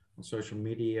accounts on social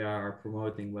media are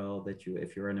promoting, well, that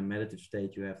if you're in a meditative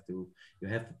state, you have to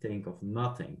think of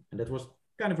nothing. And that was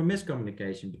kind of a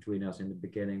miscommunication between us in the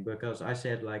beginning, because I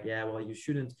said like, yeah, well, you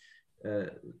shouldn't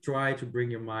try to bring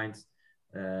your mind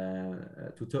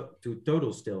to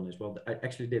total stillness. Well, I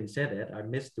actually didn't say that. I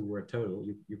missed the word total.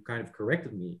 You kind of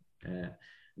corrected me.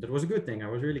 That was a good thing. I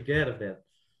was really glad of that,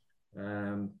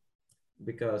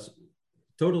 because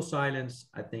total silence,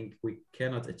 I think we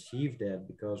cannot achieve that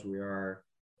because we are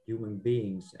human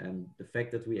beings, and the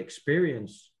fact that we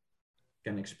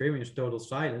can experience total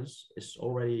silence is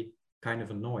already kind of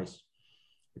a noise.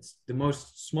 It's the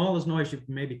most smallest noise you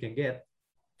maybe can get,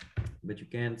 but you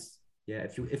can't. Yeah,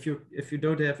 if you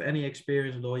don't have any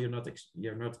experience at all,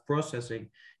 you're not processing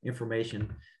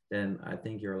information, then I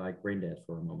think you're like brain dead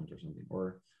for a moment or something.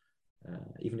 Or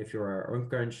even if you are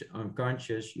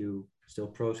unconscious, you still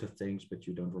process things, but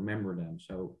you don't remember them.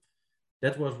 So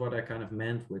that was what I kind of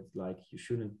meant with like, you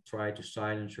shouldn't try to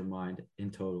silence your mind in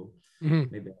total. Mm-hmm.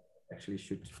 Maybe I actually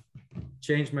should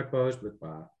change my post,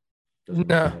 but doesn't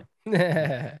No.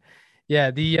 matter.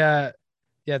 Yeah,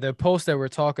 Yeah, the post that we're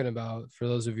talking about, for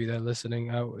those of you that are listening,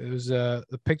 it was a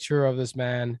picture of this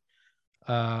man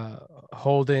uh,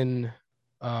 holding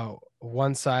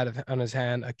one side of on his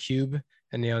hand a cube,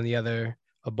 and on the other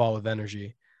a ball of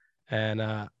energy.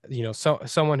 And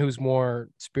someone who's more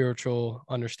spiritual,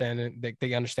 understanding,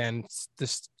 they understand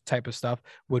this type of stuff,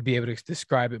 would be able to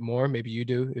describe it more. Maybe you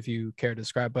do if you care to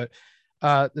describe. But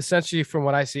essentially, from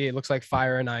what I see, it looks like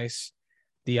fire and ice,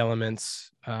 the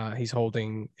elements he's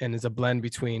holding, and is a blend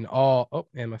between all. Oh,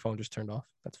 and my phone just turned off.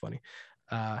 That's funny.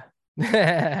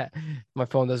 My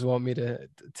phone doesn't want me to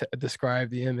describe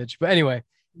the image, but anyway,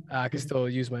 I can still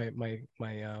use my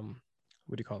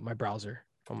what do you call it, my browser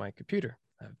on my computer,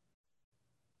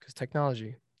 because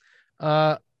technology.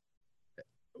 What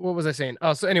was I saying?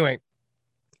 Oh, so anyway,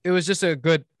 it was just it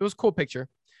was a cool picture,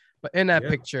 but in that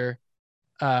picture,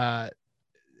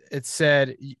 it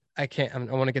said, I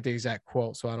want to get the exact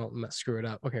quote so I don't screw it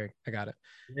up. Okay, I got it.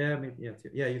 Yeah,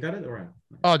 you got it. All right.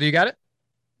 Oh, do you got it?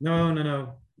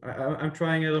 No. I'm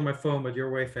trying it on my phone, but you're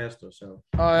way faster. So.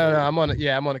 Oh, no, I'm on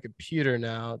a computer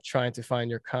now, trying to find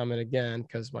your comment again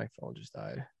because my phone just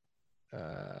died.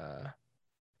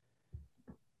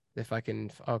 If I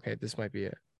can, okay, this might be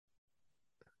it.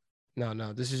 No,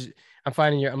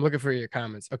 I'm looking for your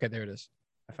comments. Okay, there it is.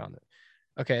 I found it.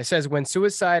 Okay, it says, when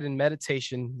suicide and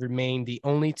meditation remain the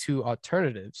only two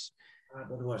alternatives,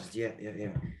 what was it? Yeah.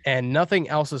 And nothing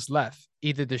else is left,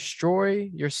 either destroy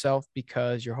yourself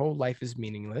because your whole life is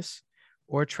meaningless,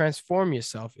 or transform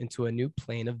yourself into a new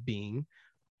plane of being.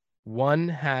 One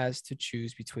has to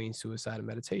choose between suicide and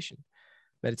meditation.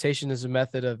 Meditation is a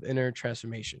method of inner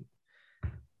transformation.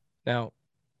 Now,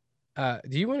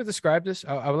 do you want to describe this?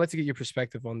 I would like to get your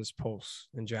perspective on this post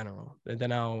in general, and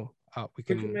then we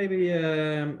can. Could you maybe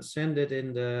send it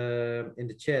in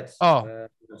the chat? Oh,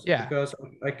 yeah. Because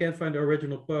I can't find the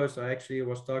original post. I actually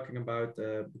was talking about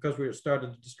because we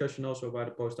started the discussion also about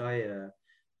the post I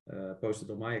posted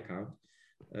on my account.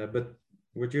 But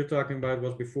what you're talking about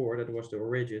was before, that was the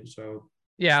origin. So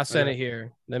yeah, I'll send it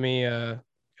here. Let me. I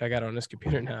got it on this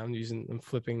computer now. I'm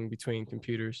flipping between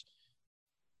computers.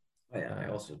 Yeah, I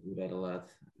also do that a lot.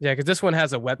 Yeah, because this one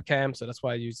has a webcam, so that's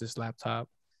why I use this laptop.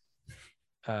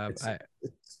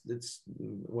 It's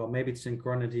well, maybe it's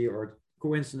synchronity or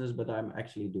coincidence, but I'm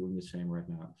actually doing the same right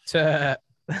now.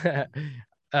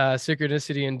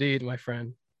 Synchronicity indeed, my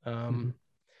friend.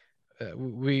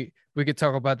 We could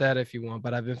talk about that if you want,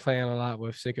 but I've been playing a lot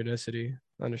with synchronicity,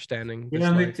 understanding.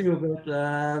 Yeah, me too. But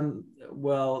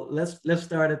well, let's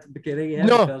start at the beginning. Yeah,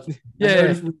 no, because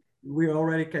yeah, we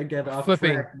already can get off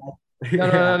flipping. track. No.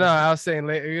 I was saying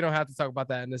later. You don't have to talk about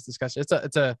that in this discussion.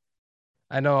 It's a.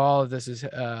 I know all of this is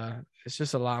it's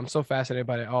just a lot. I'm so fascinated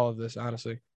by all of this,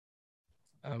 honestly.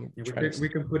 We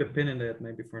can put a pin in that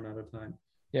maybe for another time.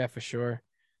 Yeah, for sure.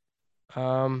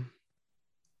 I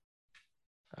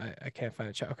can't find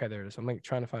a chat. Okay, there it is. I'm like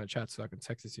trying to find a chat so I can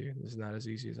text it to you. This is not as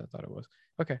easy as I thought it was.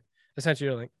 Okay, I sent you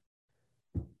your link.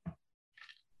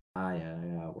 Yeah.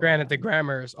 Well, granted, the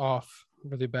grammar is off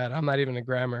really bad. I'm not even a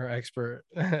grammar expert.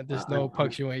 There's no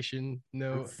punctuation.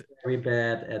 No. I'm very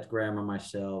bad at grammar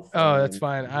myself. Oh, that's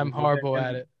fine. I'm horrible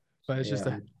at it, but it's just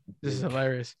this is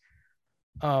hilarious.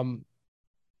 So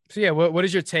yeah, what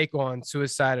is your take on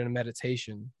suicide and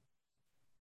meditation?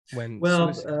 When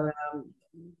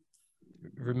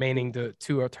remaining the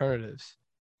two alternatives.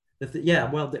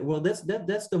 Well,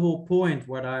 that's the whole point.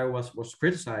 What I was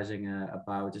criticizing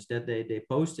about is that they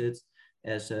posted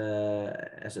as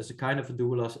a kind of a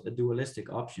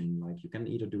dualistic option. Like you can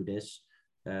either do this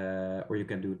or you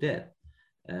can do that.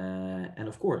 And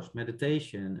of course,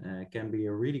 meditation can be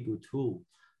a really good tool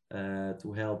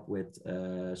to help with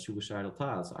suicidal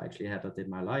thoughts. I actually had that in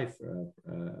my life,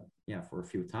 for a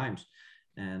few times,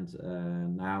 and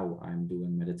now I'm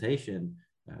doing meditation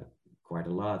quite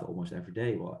a lot, almost every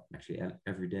day. Well, actually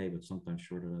every day, but sometimes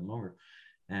shorter and longer,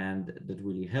 and that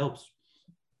really helps.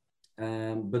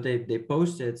 But they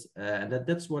posted, and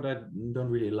that's what I don't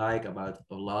really like about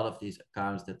a lot of these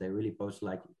accounts, that they really post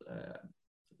like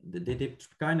they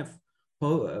kind of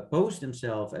post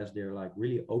themselves as they're like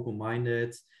really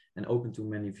open-minded and open to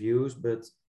many views, but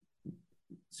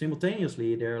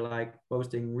simultaneously they're like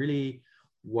posting really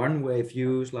one-way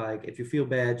views, like if you feel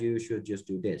bad you should just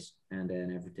do this and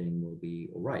then everything will be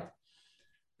all right.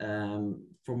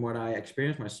 From what I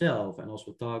experienced myself and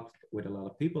also talked with a lot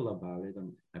of people about it,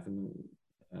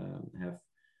 have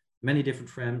many different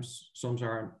friends. Some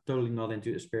are totally not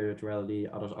into spirituality,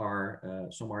 others are,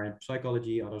 some are in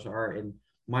psychology, others are in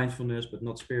mindfulness but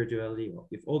not spirituality,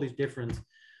 with all these different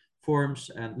forms.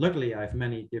 And luckily I have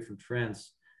many different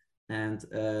friends, And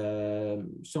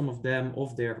some of them,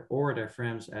 of their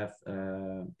friends, have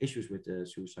issues with the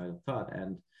suicidal thought.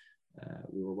 And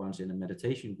we were once in a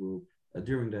meditation group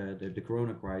during the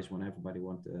Corona crisis when everybody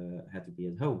had to be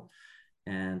at home.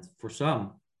 And for some,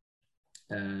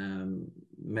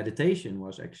 meditation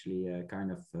was actually a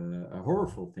kind of a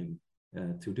horrible thing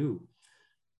to do.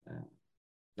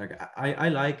 Like I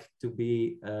like to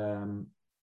be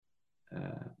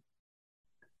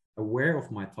aware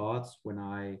of my thoughts when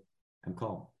I am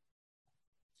calm.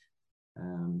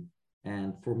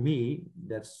 And for me,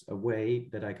 that's a way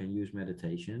that I can use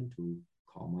meditation to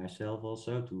calm myself,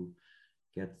 also to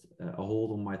get a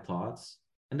hold on my thoughts.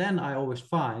 And then I always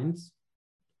find,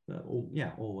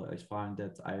 always find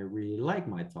that I really like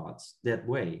my thoughts that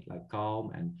way, like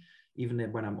calm. And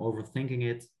even when I'm overthinking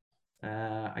it,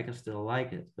 I can still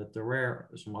like it. But there were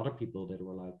some other people that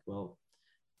were like, well,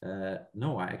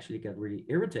 no, I actually get really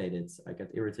irritated. I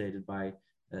get irritated by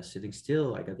sitting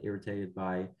still. I get irritated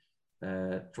by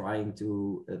trying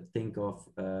to think of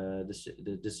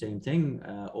the same thing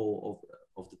all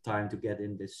of the time to get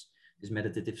in this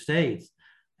meditative state.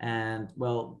 And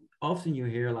well, often you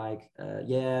hear like,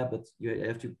 yeah, but you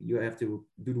have to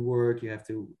do the work. You have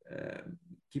to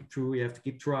keep through. You have to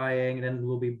keep trying, and then it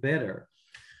will be better.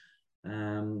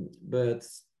 But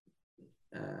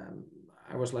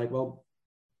I was like, well,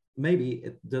 maybe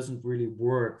it doesn't really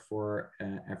work for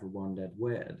everyone that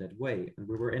way. And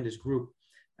we were in this group,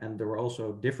 and there were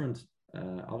also different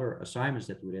other assignments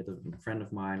that we did. A friend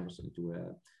of mine was into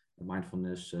a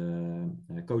mindfulness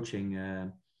coaching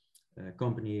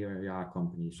company,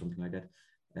 something like that.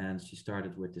 And she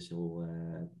started with this whole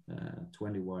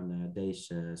 21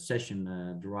 days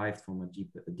session derived from a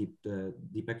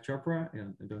Deepak Chopra.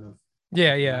 I don't know.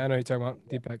 Yeah, I know you're talking about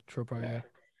Deepak Chopra. Yeah.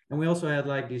 And we also had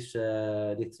like these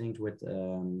things with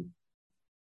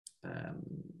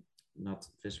not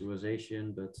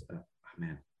visualization, but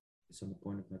man, it's on the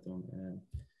point of my tongue.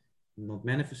 Not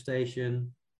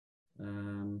manifestation.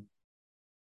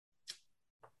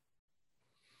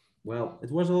 Well,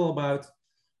 it was all about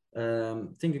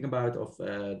thinking about of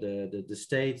the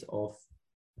state of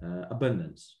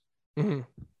abundance. Mm-hmm.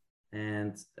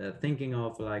 And thinking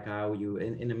of like how you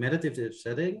in a meditative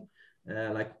setting,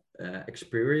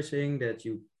 experiencing that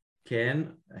you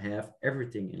can have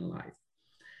everything in life.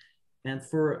 And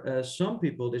for some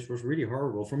people, this was really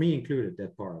horrible. For me included,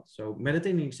 that part. So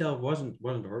meditating itself wasn't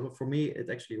horrible. For me, it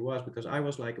actually was, because I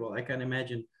was like, well, I can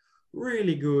imagine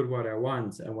really good what I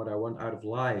want and what I want out of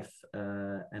life,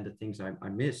 and the things I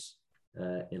miss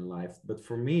in life. But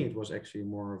for me, it was actually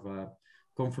more of a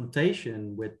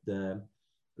confrontation with the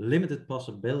limited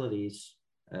possibilities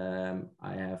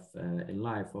I have in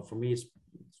life. Well, for me,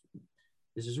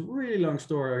 this is a really long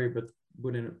story, but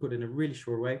put in a really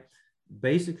short way.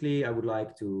 Basically, I would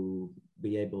like to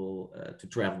be able to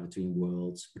travel between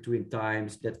worlds, between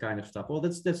times, that kind of stuff. Well,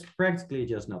 that's practically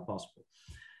just not possible.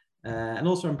 And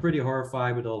also, I'm pretty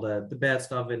horrified with all the bad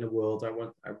stuff in the world. I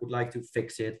would like to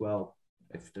fix it. Well,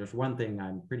 if there's one thing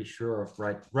I'm pretty sure of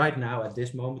right now, at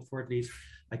this moment, for at least,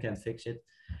 I can fix it.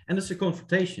 And it's a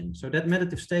confrontation. So that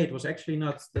meditative state was actually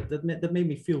not that made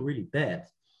me feel really bad.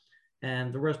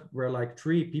 And there were like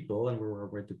 3 people, and we were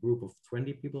with a group of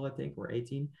 20 people, I think, or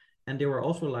 18. And they were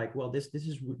also like, well, this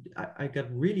is, I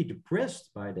got really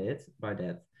depressed by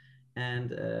that.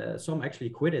 And some actually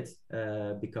quit it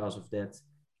because of that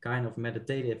kind of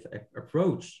meditative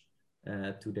approach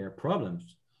to their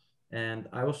problems. And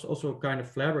I was also kind of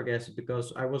flabbergasted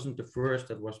because I wasn't the first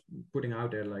that was putting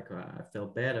out there like I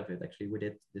felt bad of it. Actually, we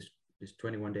did this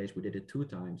 21 days, we did it 2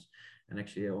 times. And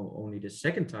actually only the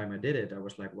second time I did it, I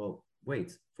was like, well,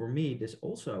 wait, for me, this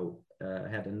also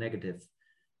had a negative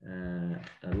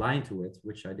line to it,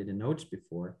 which I didn't notice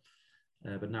before.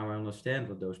 But now I understand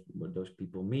what those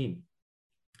people mean.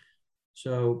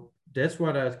 So that's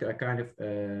what I kind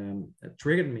of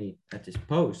triggered me at this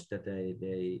post, that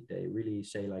they really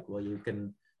say like, well,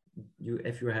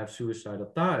 if you have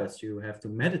suicidal thoughts, you have to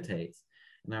meditate.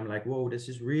 And I'm like, whoa, this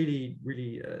is really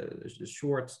a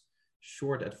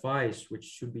short advice, which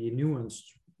should be nuanced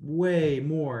way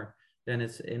more than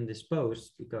it's in this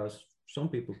post, because some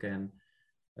people can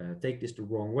take this the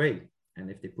wrong way, and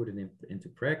if they put it into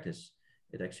practice,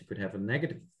 it actually could have a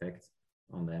negative effect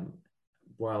on them,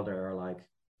 while there are like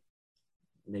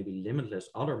maybe limitless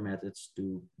other methods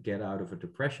to get out of a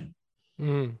depression.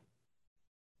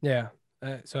 Yeah,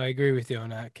 so I agree with you on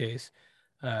that case,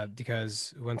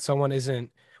 because when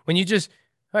you just,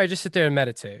 all right, just sit there and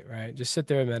meditate, right? Just sit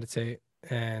there and meditate,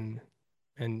 and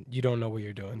you don't know what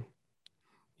you're doing.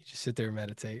 You just sit there and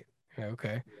meditate.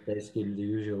 Okay. Basically the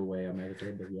usual way I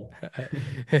meditate, but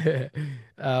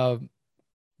yeah.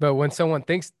 But when someone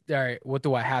thinks, all right, what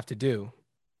do I have to do?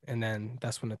 And then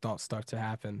that's when the thoughts start to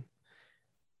happen.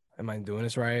 Am I doing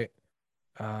this right?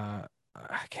 I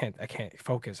can't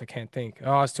focus. I can't think.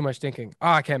 Oh, it's too much thinking. Oh,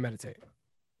 I can't meditate.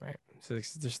 Right. So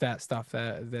it's just that stuff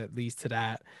that leads to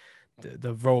that,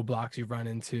 the roadblocks you run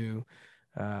into.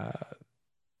 Uh,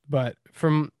 but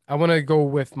I want to go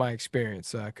with my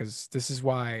experience because this is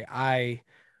why I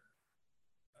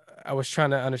was trying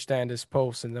to understand this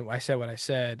post, and then I said what I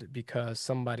said because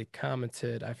somebody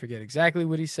commented. I forget exactly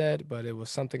what he said, but it was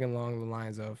something along the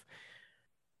lines of,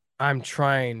 "I'm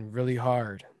trying really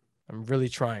hard. I'm really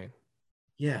trying,"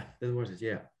 Yeah, that was it.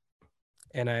 Yeah,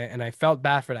 and I felt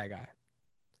bad for that guy.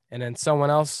 And then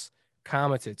someone else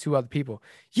commented, two other people,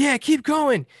 "Yeah, keep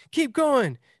going, keep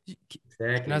going."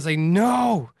 And I was exactly. like,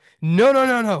 "No, no, no,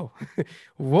 no, no.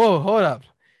 Whoa, hold up.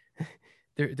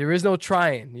 There is no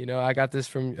trying. I got this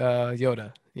from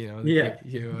Yoda, the Yeah. great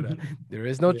Yoda. There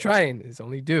is no Yeah. trying. It's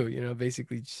only do,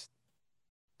 basically just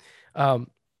um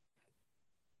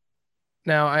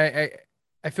now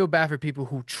I feel bad for people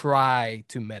who try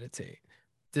to meditate.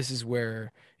 This is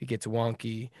where it gets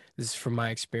wonky. This is from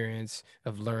my experience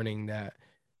of learning that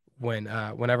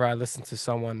whenever I listen to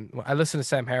someone, I listen to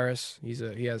Sam Harris.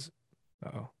 He has.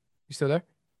 Oh, you still there?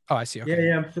 Oh, I see. Yeah, Okay.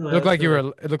 yeah, I'm still there, still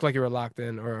there. It looked like you were locked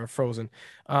in or frozen.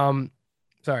 Um,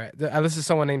 sorry. I listen to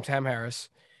someone named Sam Harris.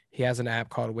 He has an app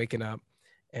called Waking Up,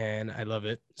 and I love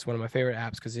it. It's one of my favorite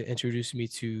apps because it introduced me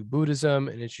to Buddhism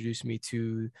and introduced me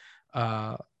to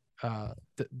uh,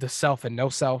 the self and no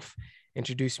self.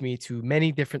 Introduced me to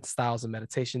many different styles of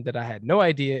meditation that I had no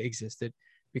idea existed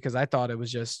because I thought it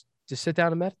was just sit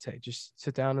down and meditate. Just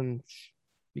sit down and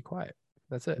be quiet.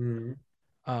 That's it. Mhm.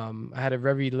 I had a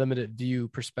very limited view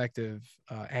perspective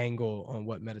angle on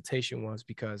what meditation was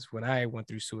because when I went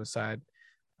through suicide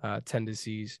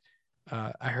tendencies,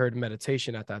 I heard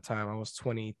meditation at that time. I was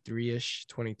 23-ish,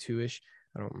 22-ish.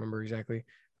 I don't remember exactly.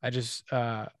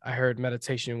 I heard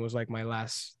meditation was like my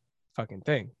last fucking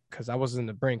thing because I was in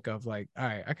the brink of like, all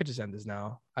right, I could just end this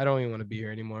now. I don't even want to be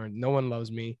here anymore. No one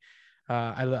loves me.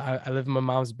 I live in my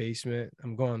mom's basement.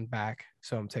 I'm going back,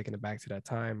 so I'm taking it back to that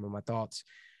time with my thoughts.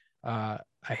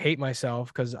 I hate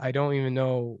myself because I don't even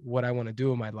know what I want to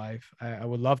do in my life. I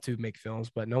would love to make films,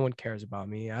 but no one cares about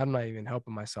me. I'm not even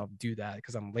helping myself do that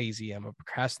because I'm lazy. I'm a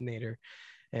procrastinator,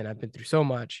 and I've been through so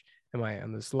much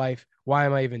in this life. Why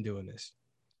am I even doing this?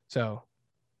 So,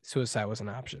 suicide was an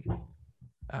option,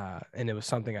 and it was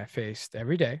something I faced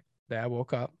every day. That I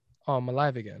woke up, oh, I'm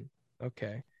alive again.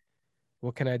 Okay,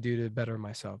 what can I do to better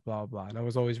myself? Blah blah. And I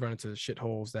was always running to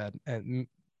shitholes that, and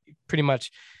pretty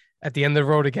much at the end of the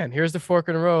road again. Here's the fork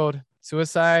in the road: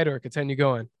 suicide or continue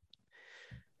going.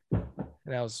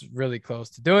 And I was really close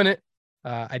to doing it.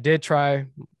 I did try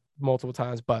multiple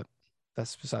times, but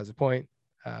that's besides the point.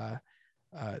 Uh,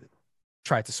 uh,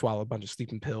 Tried to swallow a bunch of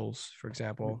sleeping pills, for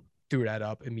example, threw that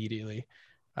up immediately.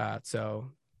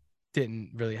 So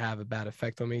didn't really have a bad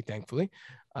effect on me, thankfully,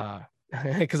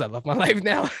 because I love my life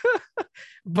now.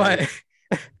 But Nice.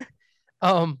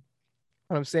 um,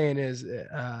 what I'm saying is,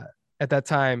 at that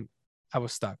time, I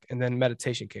was stuck, and then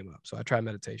meditation came up, so I tried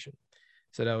meditation.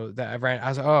 So that I ran. I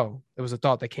was like, oh, it was a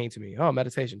thought that came to me. Oh,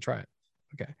 meditation, try it.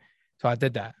 Okay, so I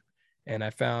did that, and I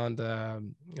found a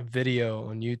video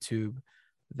on YouTube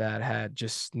that had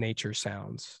just nature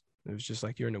sounds. It was just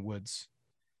like you're in the woods,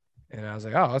 and I was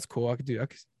like, oh, that's cool. I could do.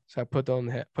 Okay. So I put on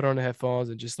the headphones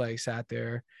and just like sat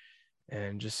there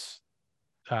and just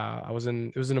it was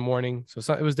in the morning,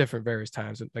 so it was different various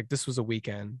times. Like this was a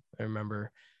weekend, I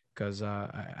remember, because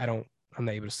I'm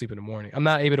not able to sleep in the morning. I'm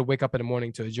not able to wake up in the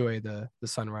morning to enjoy the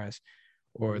sunrise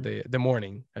or Mhm. the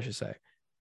morning, I should say.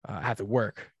 I have to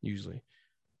work usually,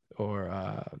 or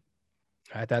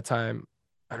at that time,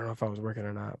 I don't know if I was working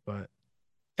or not, but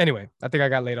anyway, I think I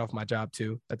got laid off my job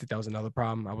too. I think that was another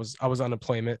problem. I was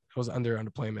unemployment. I was under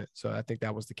unemployment, so I think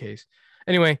that was the case.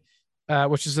 Anyway,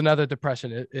 which is another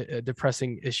a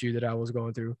depressing issue that I was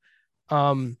going through.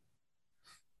 Um,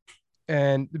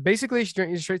 and basically,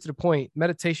 straight to the point,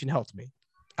 meditation helped me.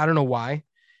 I don't know why.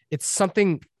 It's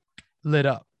something lit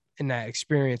up in that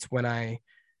experience mind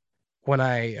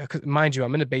you,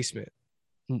 I'm in the basement,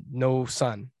 no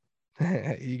sun.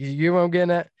 You know what I'm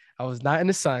getting at? I was not in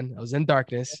the sun. I was in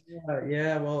darkness.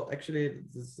 Yeah, well, actually,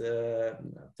 this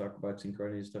talk about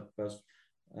synchronicity stuff because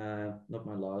not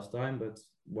my last time, but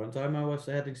one time I was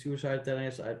having suicide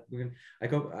tendencies.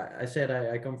 I said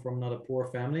I come from not a poor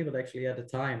family, but actually at the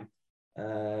time,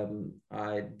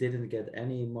 I didn't get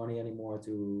any money anymore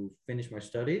to finish my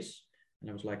studies, and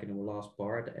I was like in the last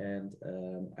part, and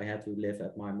I had to live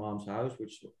at my mom's house,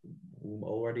 which whom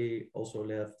already also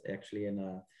lived actually in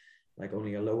a like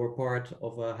only a lower part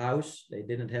of a house. They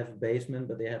didn't have a basement,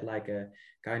 but they had like a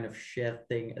kind of shed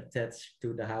thing attached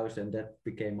to the house, and that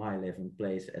became my living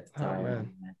place at the Oh time. man.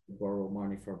 And I had to borrow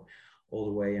money from all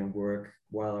the way and work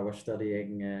while I was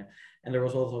studying. And there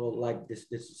was also like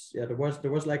this yeah, there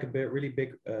was like a really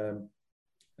big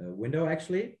window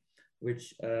actually,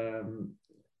 which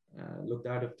looked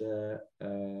out of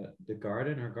the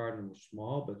garden. Her garden was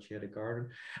small, but she had a garden,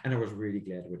 and I was really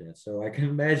glad with that. So I can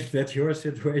imagine that your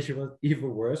situation was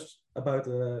even worse about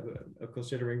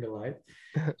considering the light.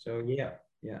 So yeah,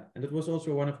 yeah, and it was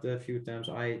also one of the few times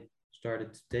I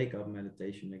started to take up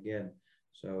meditation again.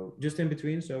 So just in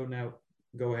between. So now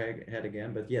go ahead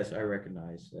again. But yes, I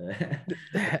recognize.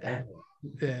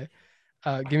 Yeah.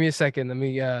 Give me a second. Let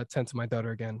me tend to my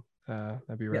daughter again. I'll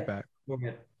be right Yeah, back. go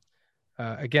ahead.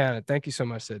 Again, thank you so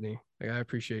much, Sydney. Like, I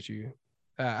appreciate you.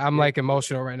 I'm Yeah. like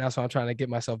emotional right now, so I'm trying to get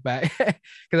myself back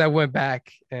because I went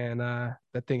back and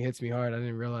that thing hits me hard. I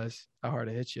didn't realize how hard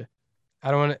it hits you.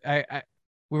 I don't want to.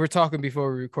 We were talking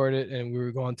before we recorded, and we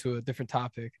were going to a different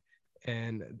topic,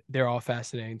 and they're all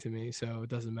fascinating to me. So it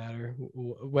doesn't matter.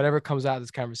 Whatever comes out of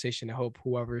this conversation, I hope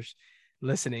whoever's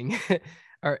listening,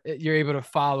 or you're able to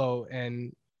follow.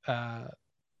 And I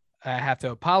have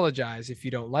to apologize if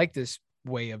you don't like this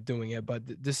way of doing it, but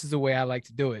this is the way I like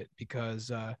to do it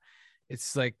because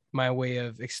it's like my way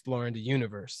of exploring the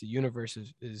universe. The universe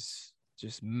is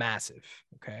just massive,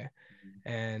 okay?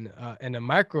 And in a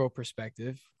micro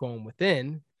perspective, going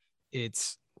within,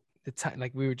 it's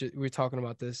like we were talking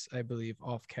about this, I believe,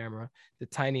 off camera. The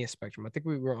tiniest spectrum. I think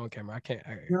we were on camera. I can't.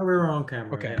 No, we were on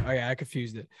camera. Okay. Yeah. Oh yeah, I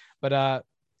confused it. But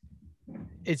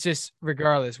it's just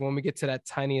regardless when we get to that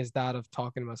tiniest dot of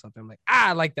talking about something, I'm like,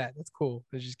 I like that. That's cool.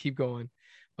 Let's just keep going.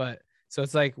 But so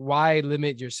it's like, why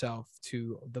limit yourself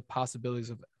to the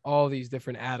possibilities of all these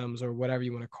different atoms or whatever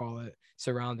you want to call it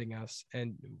surrounding us,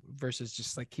 and versus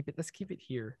just like let's keep it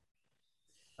here.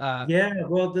 Yeah,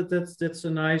 well, that's a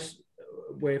nice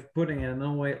way of putting it, and in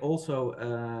a way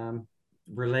also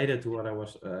related to what I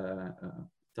was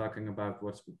talking about,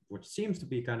 what seems to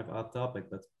be kind of odd topic,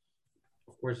 but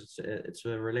of course it's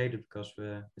related because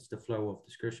it's the flow of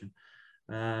discussion.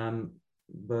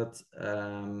 But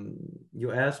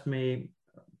you asked me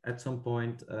at some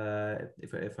point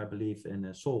if I believe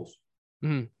in souls.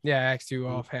 Yeah, I asked you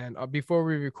offhand before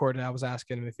we recorded. I was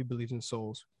asking him if he believes in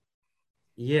souls.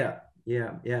 Yeah,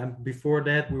 yeah, yeah. And before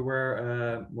that,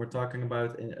 we're talking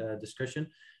about discussion.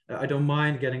 I don't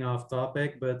mind getting off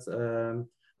topic, but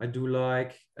I do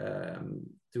like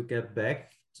to get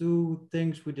back to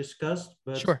things we discussed.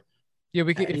 But Sure. Yeah,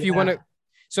 we can if you want yeah, to.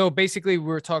 So basically, we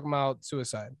were talking about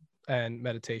suicide and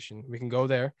meditation. We can go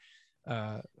there.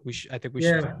 I think we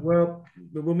should. yeah. Well,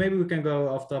 maybe we can go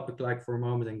off topic like for a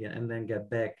moment and then get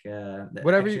back.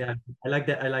 Whatever you. Actually, I like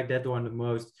that. I like that one the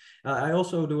most. I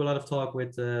also do a lot of talk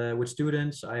with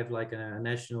students. I have like a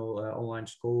national online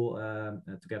school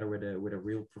together with a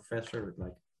real professor. With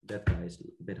like that guy is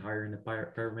a bit higher in the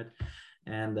pyramid,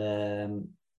 and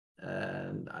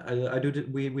I do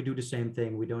we do the same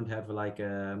thing. We don't have like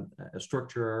a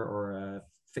structure or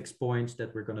fixed points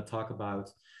that we're going to talk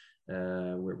about.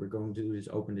 We're going to do these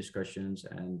open discussions,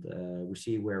 and we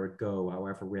see where it go.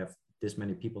 However, we have this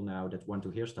many people now that want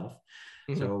to hear stuff,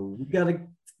 so we gotta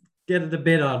get it a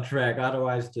bit on track.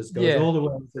 Otherwise, it just goes all the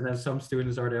way. And then some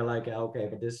students are there like, okay,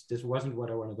 but this wasn't what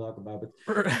I want to talk about.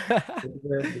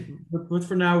 But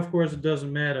for now, of course, it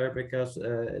doesn't matter because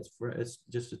it's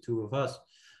just the two of us.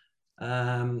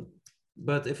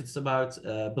 But if it's about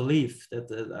belief, that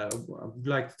I would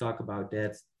like to talk about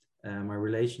that. My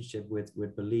relationship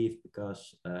with belief,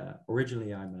 because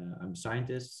originally I'm a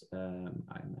scientist.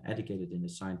 I'm educated in the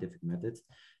scientific method,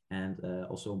 and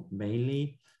also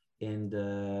mainly in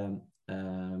the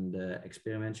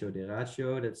experimentio de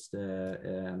ratio. That's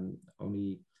the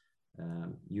only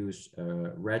use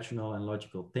rational and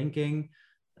logical thinking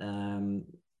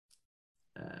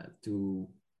to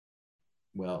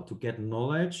get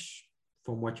knowledge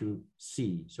from what you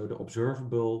see. So the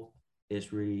observable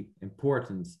is really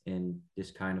important in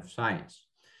this kind of science.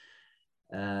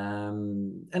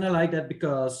 And I like that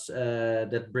because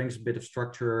that brings a bit of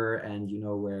structure, and you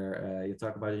know where you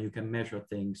talk about it, you can measure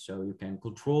things, so you can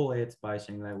control it by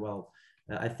saying like, well,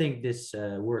 I think this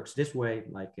works this way,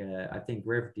 like I think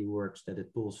gravity works, that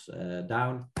it pulls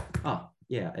down. Oh,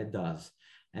 yeah, it does.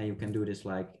 And you can do this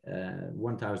like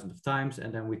 1,000 of times,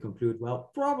 and then we conclude,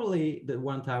 well, probably the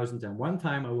 1,001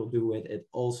 time I will do it, it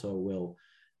also will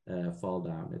fall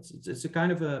down. It's a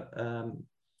kind of a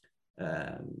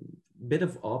bit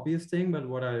of obvious thing, but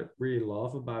what I really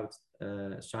love about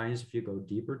science, if you go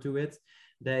deeper to it,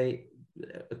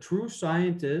 a true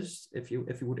scientist, if you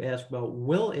would ask, well,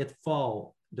 will it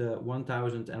fall the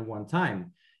 1001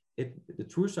 time? The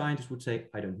true scientist would say,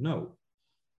 I don't know.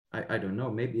 I don't know.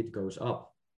 Maybe it goes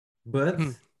up. But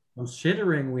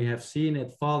considering we have seen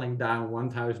it falling down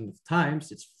 1000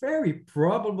 times, it's very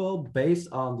probable, based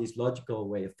on this logical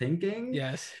way of thinking,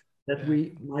 Yes. that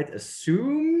we might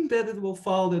assume that it will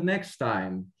fall the next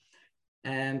time.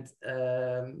 And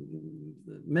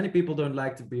many people don't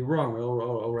like to be wrong. We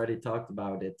already talked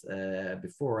about it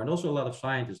before. And also a lot of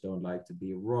scientists don't like to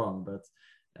be wrong. But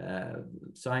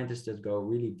scientists that go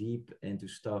really deep into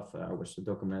stuff. There was a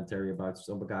documentary about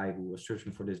some guy who was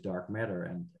searching for this dark matter.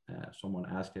 And someone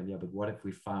asked him, yeah, but what if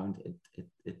we found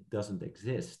it doesn't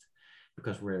exist?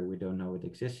 Because we don't know it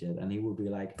exists yet. And he would be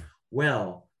like,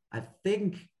 well, I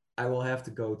think I will have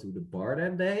to go to the bar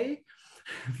that day.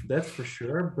 That's for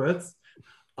sure. But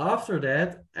after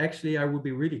that, actually, I would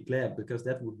be really glad, because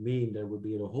that would mean there would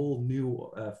be a whole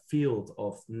new field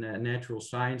of natural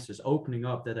sciences opening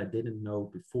up that I didn't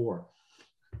know before.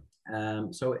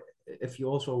 So if you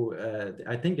also,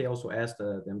 I think they also asked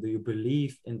them, do you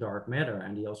believe in dark matter?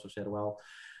 And he also said, well,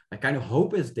 I kind of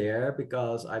hope it's there,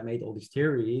 because I made all these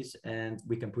theories and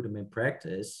we can put them in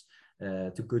practice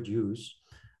to good use.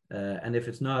 And if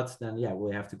it's not, then yeah,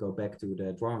 we have to go back to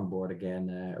the drawing board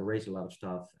again, erase a lot of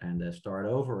stuff, and start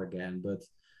over again. But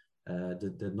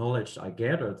the knowledge I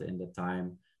gathered in the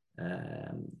time,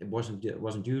 it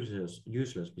wasn't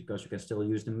useless, because you can still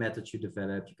use the methods you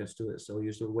developed. You can still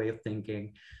use the way of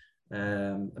thinking.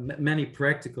 Many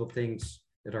practical things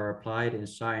that are applied in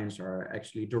science are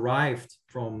actually derived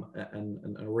from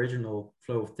an original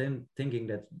flow of thinking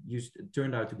that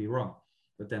turned out to be wrong.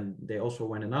 But then they also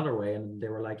went another way, and they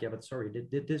were like, yeah, but sorry,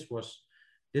 this was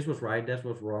right, that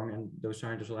was wrong. And those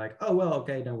scientists are like, oh, well,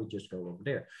 okay, then we just go over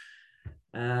there.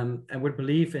 And with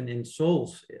belief in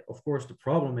souls, of course, the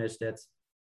problem is that,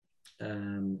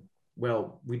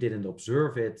 well, we didn't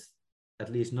observe it, at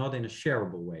least not in a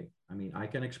shareable way. I mean, I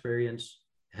can experience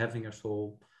having a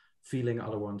soul, feeling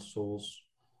other one's souls,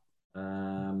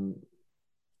 and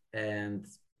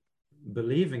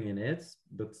believing in it.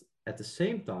 But at the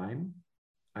same time,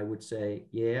 I would say,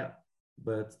 yeah,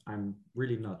 but I'm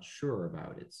really not sure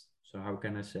about it. So how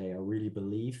can I say I really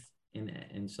believe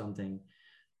in something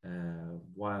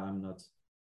while I'm not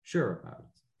sure about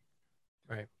it?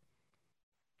 Right.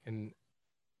 And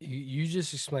you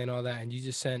just explain all that, and you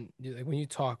just sent, like, when you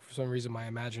talk, for some reason my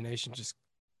imagination just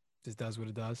does what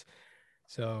it does.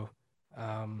 So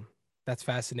that's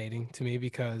fascinating to me,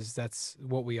 because that's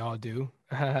what we all do.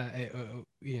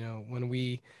 When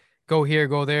we go here,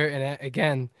 go there, and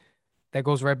again, that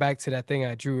goes right back to that thing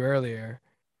I drew earlier,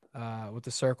 with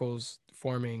the circles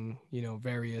forming,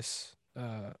 various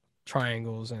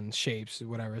triangles and shapes,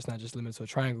 whatever. It's not just limited to a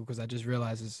triangle, because I just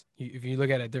realized if you look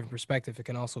at it a different perspective, it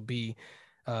can also be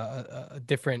a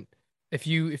different. If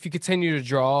you continue to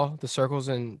draw the circles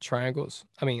and triangles,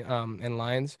 and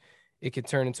lines, it can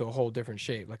turn into a whole different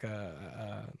shape, like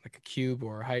a cube,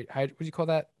 or what do you call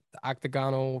that? The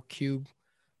octagonal cube,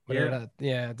 whatever Yeah. that.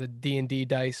 Yeah, the D&D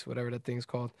dice, whatever that thing's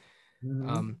called.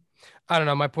 Mm-hmm. I don't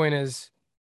know. My point is,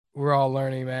 we're all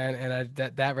learning, man, and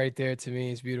that right there to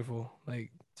me is beautiful.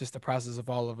 Like, just the process of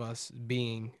all of us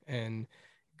being and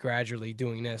gradually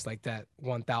doing this, like that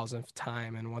 1000th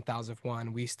time and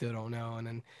 1001, we still don't know. And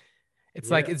then it's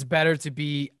like, Yeah. it's better to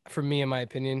be, for me, in my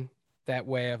opinion, that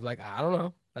way of like, I don't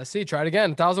know. Let's see, try it again.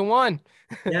 1001.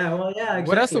 Yeah. Well, yeah,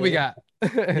 What else do we exactly.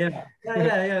 got?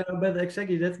 Yeah. No, but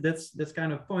exactly, that's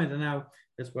kind of point. And now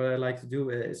that's what I like to do,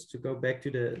 is to go back to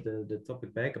the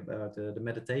topic back about the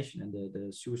meditation and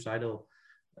the suicidal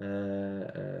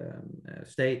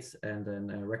state, and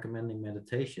then recommending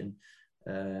meditation.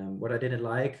 What I didn't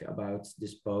like about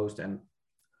this post, and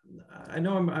I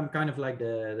know I'm kind of like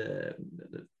the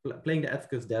playing the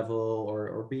advocate's devil,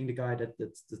 or being the guy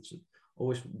that's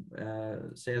always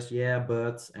says yeah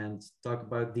but, and talk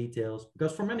about details,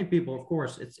 because for many people, of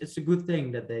course, it's a good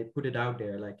thing that they put it out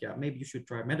there, like, yeah, maybe you should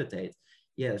try meditate.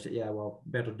 Yes, yeah, well,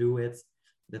 better do it.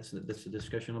 That's the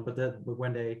discussion. But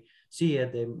when they see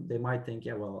it, they might think,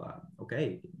 yeah, well,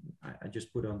 okay, I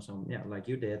just put on some, yeah, like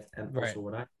you did, and Right. also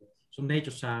what I did, some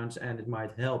nature sounds, and it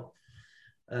might help.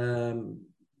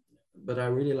 But I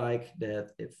really like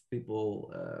that if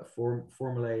people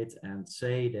formulate and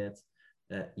say that,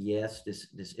 yes, this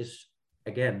is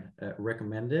again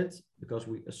recommended, because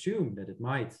we assume that it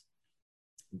might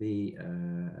be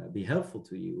helpful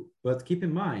to you, but keep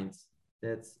in mind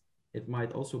that it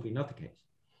might also be not the case.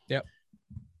 Yep.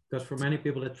 Because for many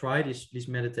people that try these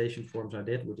meditation forms I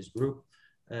did with this group,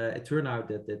 it turned out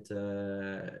that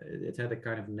it had a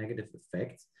kind of negative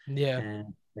effect. Yeah.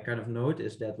 And I kind of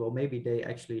noticed that, well, maybe they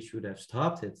actually should have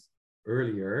stopped it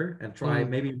earlier and try Mm.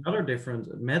 maybe another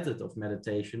different method of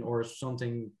meditation or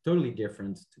something totally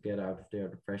different to get out of their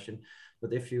depression.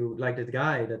 But if you like that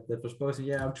guy that was posting,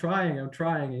 yeah, I'm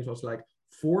trying, it was like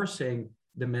forcing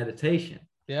the meditation.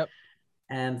 Yep.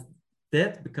 And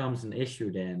that becomes an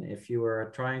issue then. If you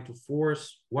are trying to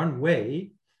force one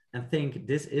way and think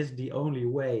this is the only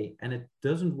way and it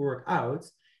doesn't work out,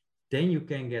 then you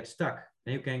can get stuck.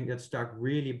 And you can get stuck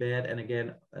really bad. And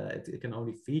again, it can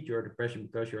only feed your depression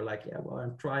because you're like, yeah, well,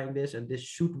 I'm trying this and this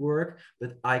should work,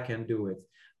 but I can do it.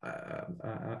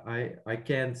 I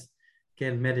can't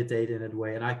meditate in that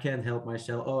way and I can't help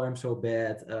myself. Oh, I'm so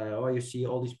bad. Oh, you see,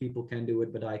 all these people can do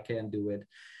it, but I can't do it.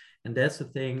 And that's the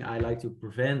thing I like to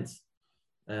prevent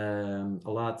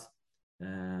a lot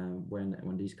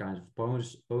when these kinds of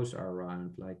posts are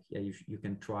around. Like, yeah, you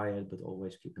can try it, but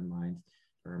always keep in mind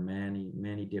there are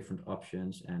many different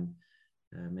options, and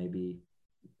maybe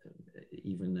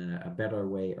even a better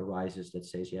way arises that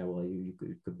says, yeah, well, you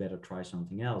could better try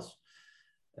something else.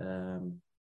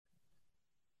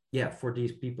 Yeah, for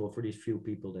these people, for these few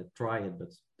people that try it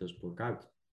but doesn't work out.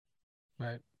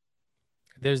 Right.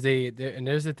 There's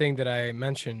the thing that I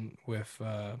mention with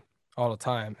all the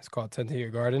time. It's called Tend to Your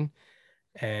Garden,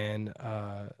 and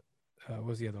what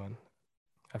was the other one?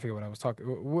 I forget what I was talking,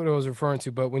 what I was referring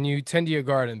to. But when you tend to your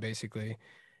garden, basically,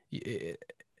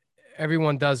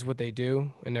 everyone does what they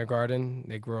do in their garden.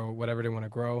 They grow whatever they want to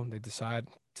grow. They decide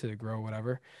to grow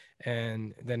whatever,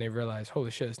 and then they realize,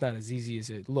 holy shit, it's not as easy as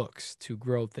it looks to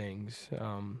grow things,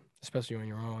 especially on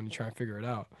your own. You try and figure it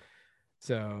out.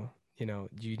 So, you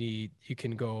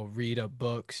can go read up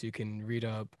books, you can read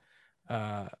up,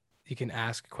 uh, you can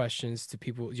ask questions to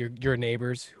people, your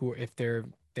neighbors who, if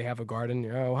they have a garden,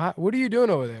 what are you doing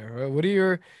over there? Or what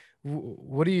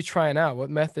are you trying out? What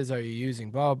methods are you using?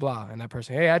 Blah, blah. And that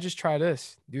person, hey, I just try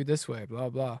this, do this way, blah,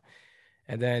 blah.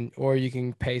 And then, or you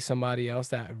can pay somebody else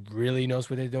that really knows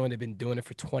what they're doing. They've been doing it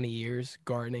for 20 years,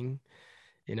 gardening,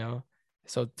 you know?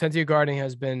 So Tend to Your Gardening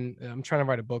has been, I'm trying to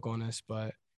write a book on this,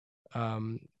 but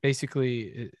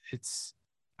basically it's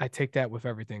I take that with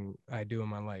everything I do in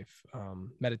my life.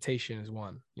 Meditation is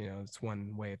one, it's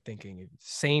one way of thinking.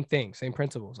 Same thing, same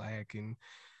principles. I can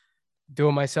do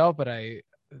it myself, but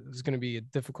there's going to be a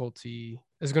difficulty.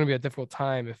 It's going to be a difficult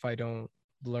time if I don't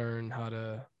learn how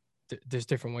to. There's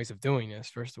different ways of doing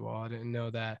this. First of all, I didn't know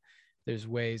that there's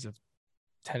ways of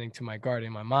tending to my garden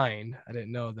in my mind. I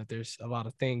didn't know that there's a lot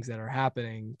of things that are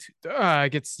happening.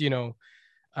 It gets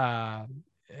uh,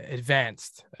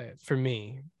 advanced for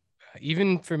me.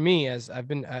 Even for me, as I've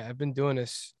been doing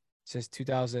this since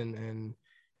 2000 and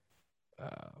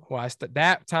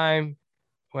that time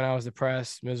when I was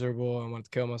depressed, miserable, and wanted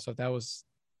to kill myself. That was,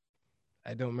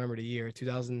 I don't remember the year,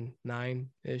 2009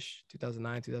 ish,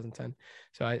 2009, 2010.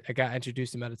 So I got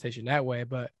introduced to meditation that way,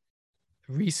 but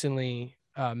recently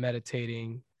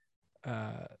meditating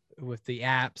with the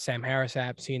app, Sam Harris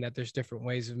app, seeing that there's different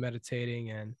ways of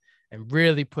meditating and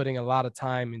really putting a lot of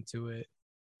time into it,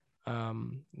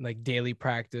 like daily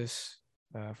practice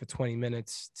for 20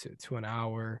 minutes to an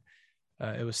hour.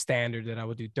 It was standard that I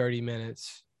would do 30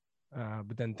 minutes,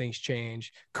 but then things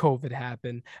changed. COVID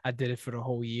happened. I did it for the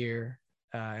whole year,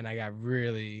 and I got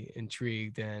really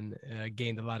intrigued and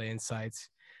gained a lot of insights,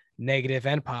 negative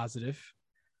and positive.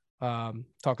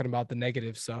 Talking about the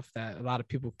negative stuff that a lot of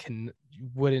people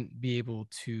wouldn't be able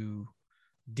to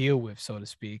deal with, so to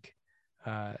speak.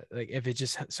 Like if it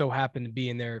just so happened to be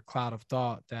in their cloud of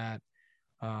thought that,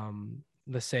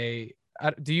 let's say,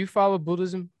 do you follow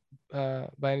Buddhism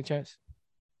by any chance?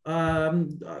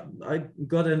 I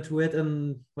got into it,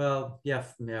 and well, yeah.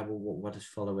 What is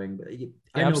following? But I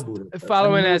Yeah, know Buddha. I'm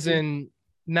following not. as in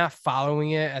not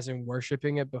following it as in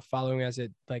worshiping it, but following as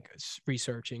it like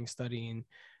researching, studying.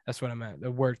 That's what I meant.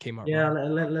 The word came out Yeah,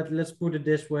 wrong. let's put it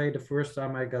this way. The first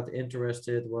time I got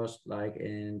interested was like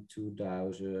in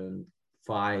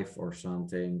 2005 or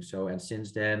something. So, and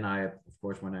since then, of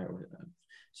course, when I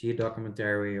see a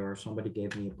documentary or somebody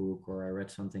gave me a book or I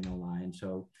read something online.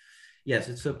 So, yes,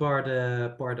 it's a part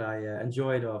I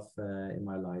enjoyed in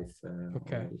my life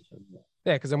Okay. already. So, yeah.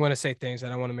 Yeah, because I'm going to say things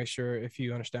and I want to make sure if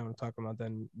you understand what I'm talking about,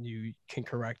 then you can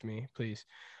correct me, please.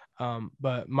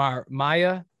 But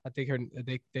Maya, I think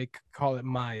they call it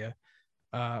Maya.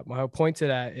 My whole point to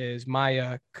that is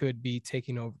Maya could be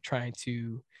taking over, trying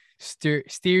to steer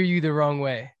you the wrong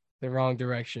way, the wrong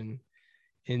direction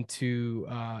into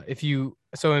if you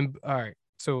so in all right.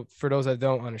 So for those that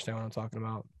don't understand what I'm talking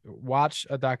about, watch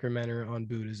a documentary on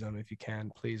Buddhism if you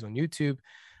can, please, on YouTube.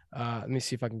 Let me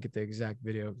see if I can get the exact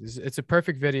video. It's a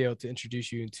perfect video to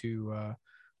introduce you into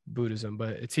Buddhism,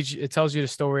 but it tells you the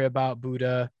story about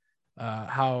Buddha,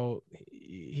 how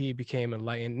he became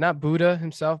enlightened. Not Buddha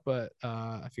himself, but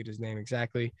I forget his name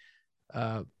exactly.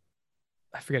 I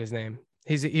forget his name.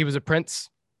 He was a prince.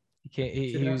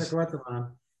 He Siddhartha was,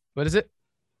 Gautama. what is it?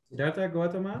 Siddhartha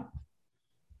Gautama.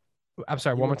 I'm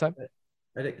sorry, He one more was, time.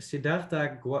 I think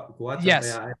Siddhartha Gautama. Yes,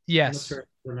 Yeah, I'm not yes. sure if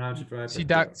I pronounce it right, See,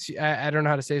 but yeah, I don't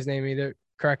know how to say his name either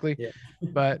correctly, yeah.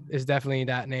 but it's definitely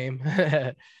that name.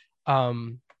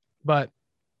 um, but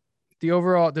the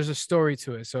overall, there's a story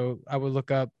to it. So I would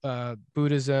look up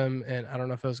Buddhism, and I don't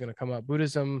know if it was going to come up,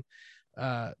 Buddhism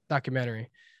documentary,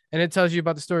 and it tells you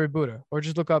about the story of Buddha, or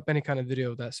just look up any kind of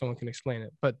video that someone can explain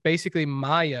it. But basically,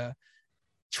 Maya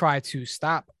tried to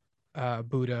stop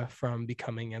Buddha from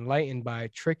becoming enlightened by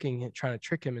trying to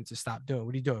trick him into stop doing.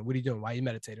 What are you doing? What are you doing? Why are you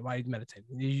meditating? Why are you meditating?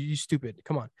 You stupid.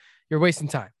 Come on. You're wasting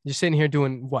time. You're sitting here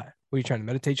doing what? What are you trying to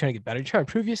meditate? Trying to get better? You're trying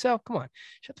to prove yourself? Come on.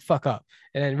 Shut the fuck up.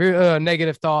 And then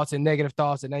negative thoughts and negative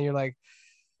thoughts. And then you're like,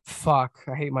 fuck,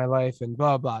 I hate my life and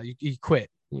blah, blah. You quit,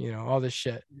 all this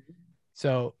shit.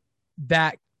 So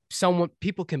that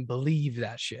people can believe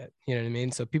that shit. You know what I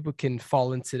mean? So people can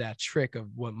fall into that trick of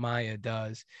what Maya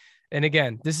does. And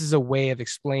again, this is a way of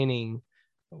explaining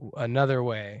another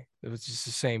way. It was just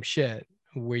the same shit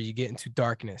where you get into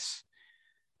darkness.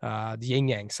 The yin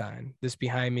yang sign. This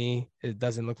behind me, it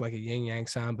doesn't look like a yin yang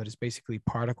sign, but it's basically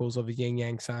particles of a yin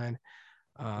yang sign.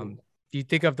 If you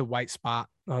think of the white spot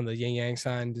on the yin yang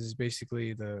sign, this is basically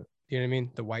you know what I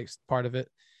mean? The white part of it.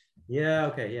 Yeah.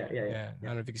 Okay. Yeah. I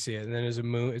don't know if you can see it. And then there's a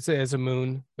moon. It's a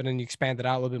moon, but then you expand it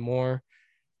out a little bit more.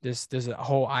 There's a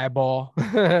whole eyeball.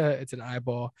 It's an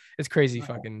eyeball. It's crazy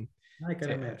fucking. I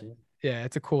can imagine. Yeah,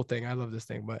 it's a cool thing. I love this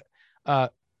thing. But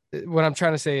what I'm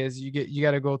trying to say is you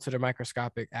got to go to the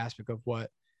microscopic aspect of what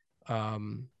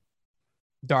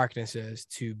darkness is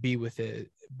to be with it,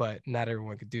 but not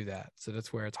everyone could do that. So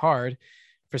that's where it's hard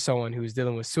for someone who's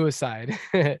dealing with suicide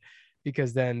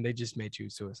because then they just may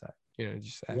choose suicide.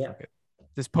 Just Yeah.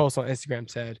 This post on Instagram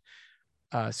said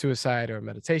suicide or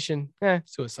meditation.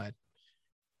 Suicide.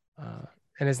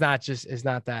 And it's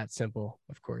not that simple,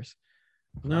 of course.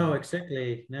 No,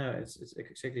 exactly. No, it's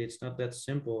exactly. It's not that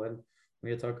simple. And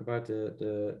when you talk about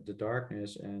the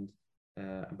darkness and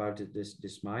about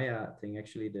this Maya thing,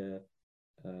 actually the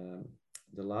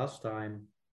last time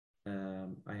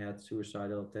I had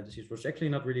suicidal tendencies was actually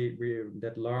not really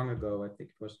that long ago. I think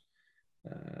it was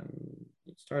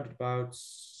it started about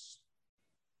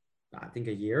I think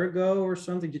a year ago or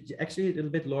something. Actually, a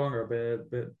little bit longer,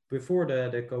 but before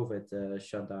the COVID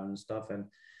shutdown and stuff, and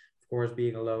of course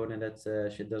being alone and that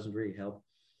shit doesn't really help.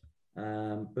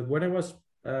 But when I was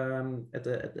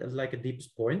at like a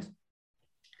deepest point,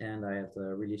 and I had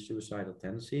really suicidal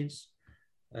tendencies,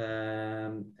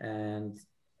 and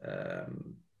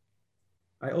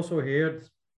I also heard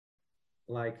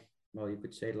like, well, you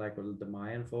could say like the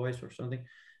Mayan voice or something.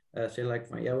 Say like,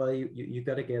 yeah, well, you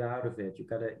got to get out of it. You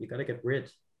gotta get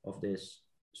rid of this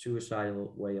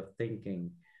suicidal way of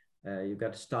thinking. You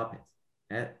got to stop it.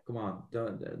 Come on,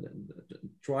 don't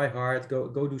try hard.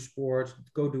 Go do sports.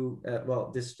 Go do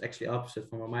well. This is actually opposite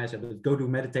from what Maya said, but go do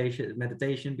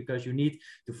meditation because you need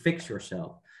to fix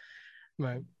yourself.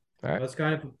 Right. All right. That's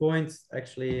kind of the point.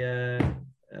 Actually,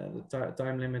 the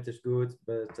time limit is good,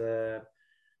 but.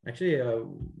 Actually,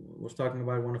 was talking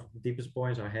about one of the deepest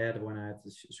points I had when I had the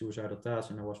suicidal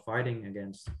thoughts, and I was fighting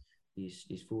against these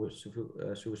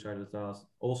suicidal thoughts,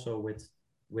 also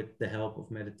with the help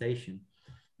of meditation.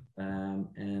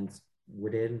 And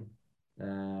within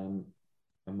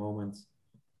a moment,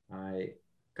 I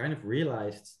kind of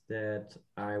realized that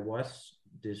I was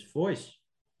this voice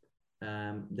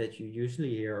that you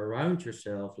usually hear around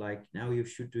yourself, like now you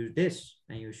should do this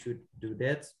and you should do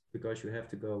that because you have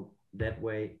to go that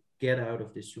way, get out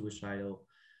of this suicidal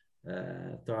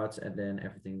thoughts, and then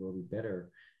everything will be better.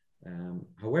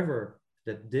 However,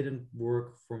 that didn't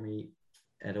work for me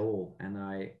at all, and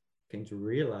I came to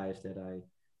realize that I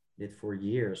did for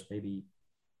years, maybe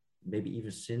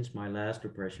even since my last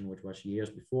depression, which was years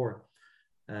before,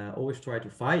 always try to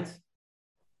fight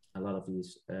a lot of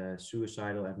these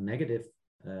suicidal and negative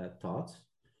thoughts,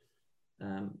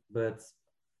 but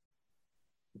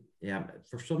yeah,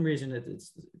 for some reason it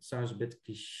sounds a bit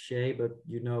cliche, but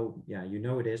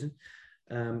it isn't.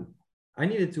 I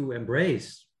needed to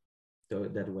embrace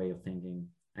that way of thinking.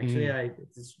 Actually,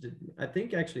 I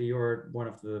think actually you're one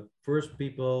of the first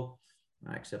people,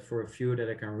 except for a few, that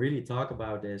I can really talk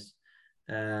about this,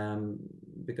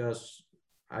 because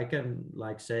I can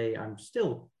like say I'm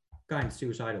still kind of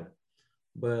suicidal,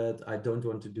 but I don't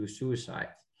want to do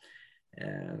suicide.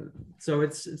 So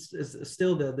it's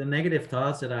still the negative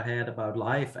thoughts that I had about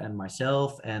life and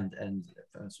myself, and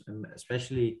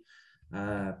especially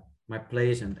my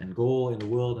place and goal in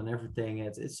the world and everything.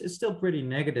 It's still pretty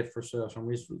negative for some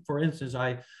reason. For instance, I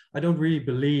don't really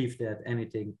believe that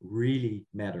anything really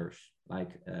matters.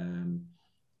 Like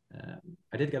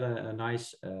I did get a nice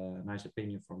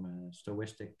opinion from a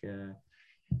Stoicistic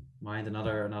Mind,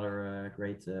 another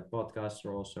great podcaster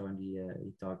also, and he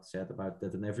said about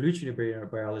that an evolutionary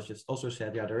biologist also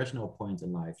said, yeah, there is no point in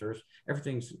life.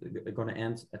 Everything's going to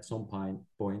end at some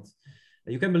point.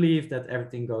 You can believe that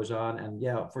everything goes on, and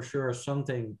yeah, for sure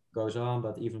something goes on,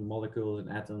 but even molecules and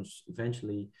atoms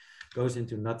eventually goes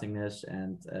into nothingness,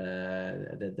 and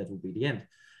that will be the end.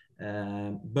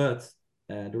 But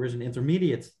there is an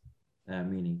intermediate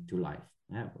meaning to life.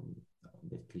 Yeah, a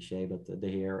bit cliche, but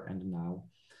the here and the now.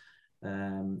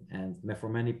 And for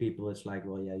many people, it's like,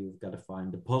 well, yeah, you've got to find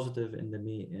the positive in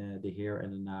the here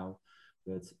and the now.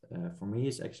 But for me,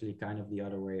 it's actually kind of the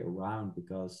other way around,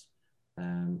 because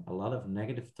a lot of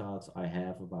negative thoughts I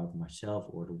have about myself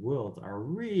or the world are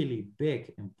really big,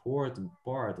 important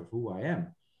part of who I am.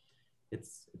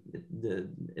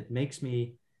 It makes me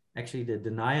actually, the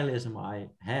denialism I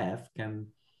have can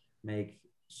make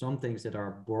some things that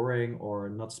are boring or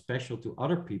not special to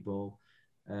other people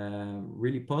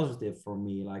really positive for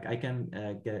me. Like I can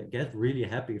get really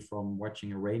happy from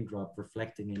watching a raindrop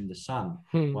reflecting in the sun,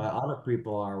 while other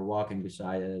people are walking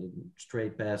beside it,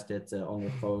 straight past it on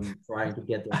their phone, trying to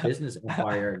get their business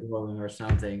empire growing or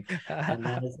something. And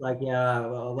then it's like, yeah,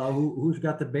 well who's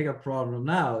got the bigger problem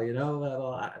now? You know,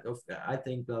 I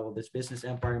think, well, this business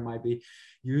empire might be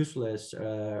useless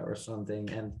or something.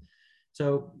 And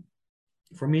so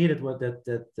for me,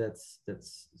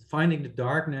 that's finding the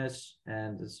darkness,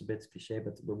 and it's a bit cliche,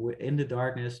 but in the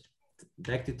darkness,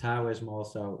 back to Taoism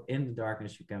also, in the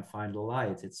darkness you can find the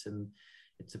light. It's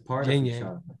a part of each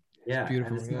other. Yeah,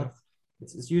 beautiful, and it's not.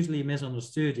 It's usually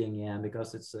misunderstood yin yang,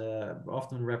 because it's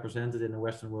often represented in the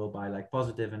Western world by like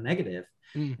positive and negative,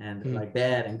 and like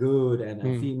bad and good, and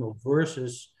female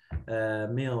versus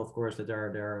male. Of course, that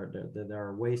there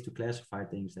are ways to classify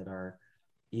things that are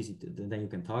easy to, then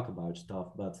you can talk about stuff,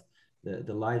 but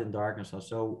the light and darkness are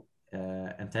so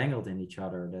entangled in each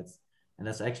other, and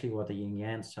that's actually what the yin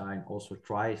yang sign also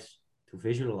tries to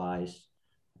visualize,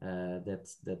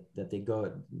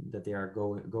 that they are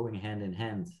going hand in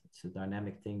hand. It's a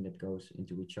dynamic thing that goes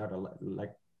into each other.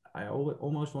 Like I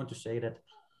almost want to say that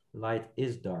light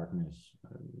is darkness.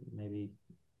 Maybe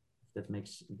that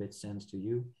makes a bit sense to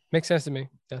you. Makes sense to me.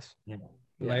 Yes. Yeah.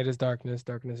 Light is darkness,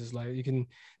 darkness is light. You can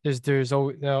there's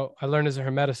always, now I learned as a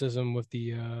hermeticism with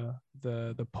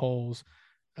the poles.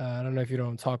 I don't know if you know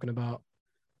what I'm talking about.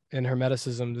 In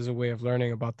hermeticism, there's a way of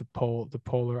learning about the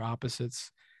polar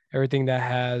opposites. Everything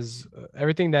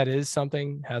that is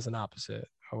something has an opposite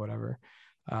or whatever.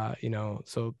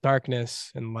 So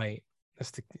darkness and light,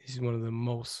 is one of the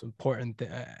most important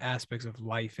aspects of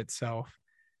life itself,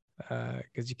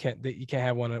 because you can't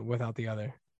have one without the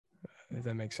other, if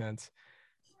that makes sense.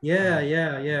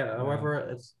 Yeah.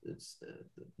 However, it's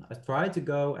I try to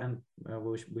go, and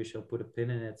we shall put a pin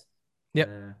in it. Yep.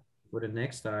 For the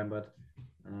next time. But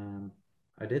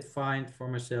I did find for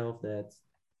myself that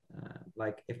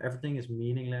like if everything is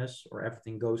meaningless or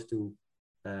everything goes to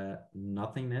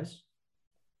nothingness,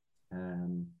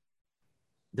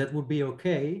 that would be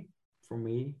okay for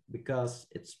me, because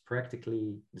it's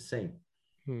practically the same.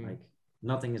 Like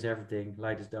nothing is everything,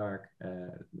 light is dark.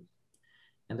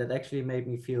 And that actually made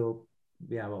me feel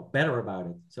better about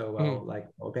it. So like,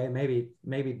 okay,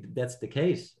 maybe that's the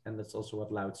case, and that's also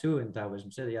what Lao Tzu in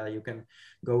Taoism said. Yeah, you can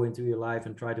go into your life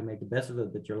and try to make the best of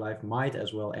it, but your life might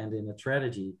as well end in a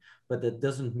tragedy. But that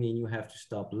doesn't mean you have to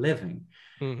stop living.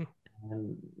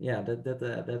 And yeah,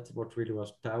 that's what really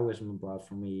was Taoism about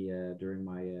for me during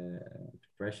my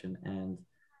depression. And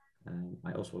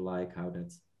I also like how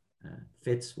that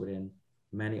fits within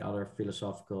many other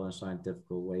philosophical and scientific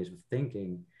ways of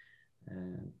thinking.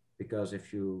 Because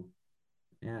if you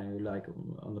like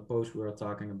on the post we were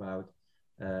talking about,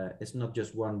 it's not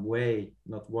just one way,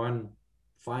 not one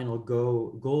final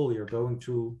goal you're going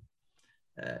through.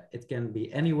 It can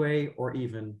be any way or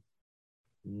even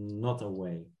not a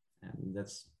way. And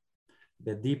that's a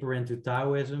bit deeper into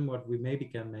Taoism, what we maybe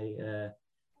can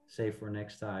say for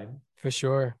next time. For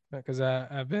sure, because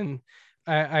I've been,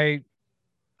 I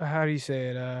how do you say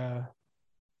it?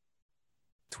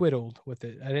 Twiddled with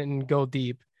it. I didn't go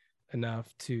deep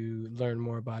enough to learn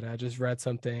more about it. I just read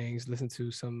some things, listened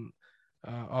to some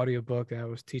audiobook that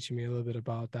was teaching me a little bit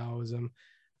about Taoism,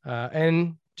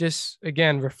 and just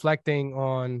again reflecting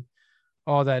on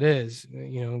all that is,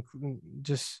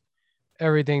 just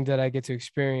everything that I get to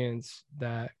experience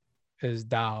that is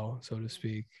Tao, so to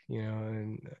speak,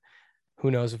 and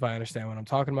who knows if I understand what I'm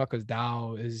talking about, because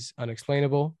Tao is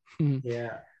unexplainable.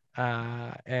 Yeah.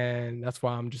 And that's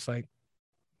why I'm just like,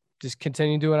 just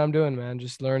continue to do what I'm doing, man.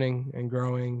 Just learning and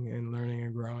growing and learning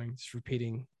and growing. Just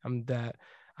repeating. I'm that.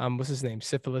 What's his name?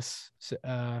 Syphilis.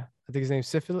 I think his name's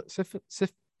Sisyphus.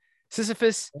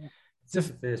 Sisyphus.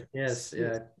 Yes.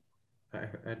 Yeah. I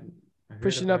heard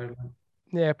Pushing up, about it.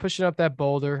 yeah, pushing up that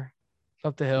boulder,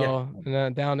 up the Yeah. hill, and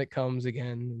then down it comes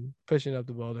again, and pushing up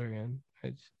the boulder again.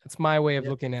 It's my way of Yeah.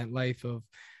 looking at life, of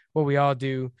what we all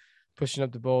do, pushing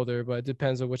up the boulder. But it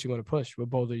depends on what you want to push, what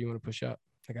boulder you want to push up.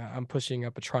 Like I'm pushing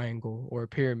up a triangle or a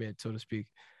pyramid, so to speak,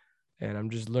 and I'm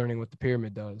just learning what the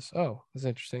pyramid does. Oh, that's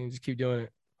interesting. Just keep doing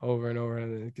it over and over,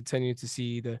 and then continue to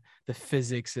see the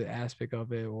physics aspect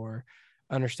of it, or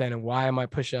understanding why am I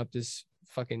pushing up this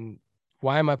fucking,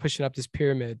 why am I pushing up this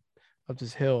pyramid, up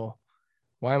this hill?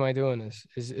 Why am I doing this?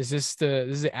 Is this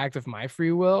is the act of my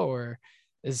free will, or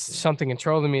is something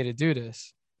controlling me to do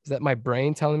this? Is that my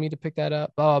brain telling me to pick that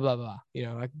up? Blah blah blah blah. You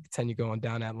know, I continue going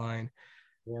down that line.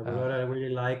 Yeah, but Uh, what I really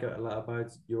like a lot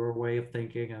about your way of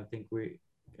thinking, I think we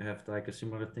have like a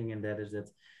similar thing in that, is that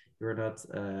you're not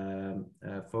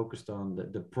focused on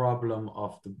the problem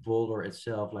of the boulder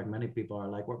itself. Like many people are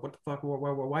like, what the fuck?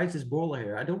 Why is this boulder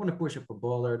here? I don't want to push up a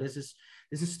boulder. This is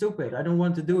stupid. I don't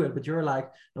want to do it. But you're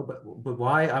like, no, but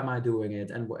why am I doing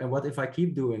it? And what if I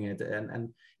keep doing it?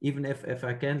 And even if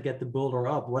I can't get the boulder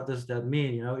up, what does that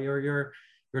mean? You know, you're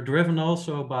driven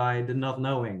also by the not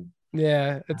knowing.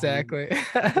 yeah, Um, exactly.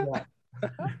 yeah,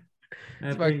 I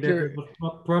It's my think that cure. it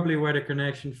was probably where the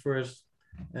connection first,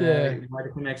 Yeah, why the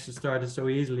connection started so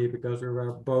easily, because we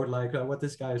were both like, what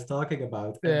this guy is talking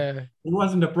about, and yeah, it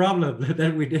wasn't a problem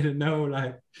that we didn't know,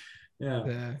 like, yeah,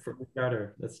 yeah, from each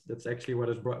other. That's actually what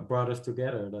has brought us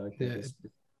together, like yeah. this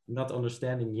not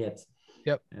understanding yet,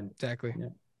 Yep, and exactly.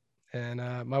 yeah,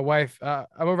 And my wife, I'm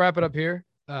gonna wrap it up here.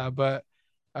 But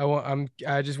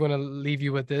I just want to leave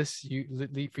you with this. You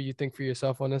leave for you think for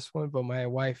yourself on this one. But my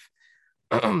wife,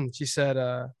 she said,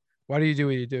 "Why do you do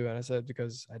what you do?" And I said,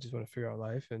 "Because I just want to figure out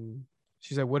life." And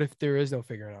she said, "What if there is no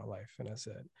figuring out life?" And I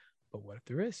said, "But what if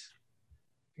there is?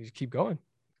 You just keep going."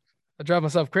 I drive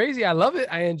myself crazy. I love it.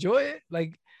 I enjoy it.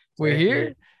 Like, we're exactly,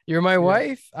 here. You're my yeah,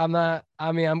 wife. I'm not.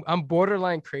 I mean, I'm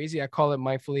borderline crazy. I call it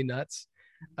mindfully nuts,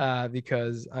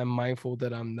 because I'm mindful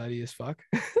that I'm nutty as fuck.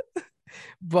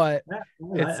 But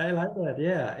yeah, it's, I like that,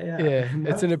 yeah, yeah, yeah,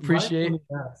 it's an appreciate. mindfully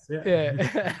fast, yeah,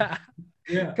 Yeah.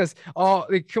 yeah, Because all,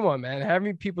 like, come on, man,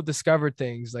 having people discover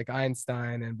things like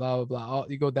Einstein and blah blah blah. All,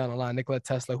 you go down the line, Nikola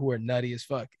Tesla, who are nutty as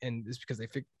fuck, and it's because they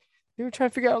were trying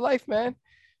to figure out life, man.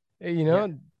 You yeah,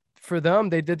 know, for them,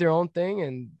 they did their own thing,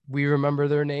 and we remember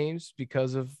their names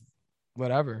because of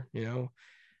whatever, you know.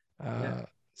 yeah.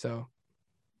 So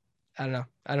I don't know.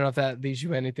 I don't know if that leaves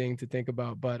you anything to think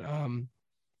about, but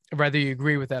whether you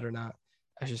agree with that or not,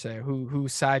 I should say,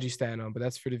 whose side you stand on. But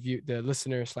that's for the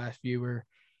listener slash viewer.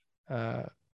 Uh,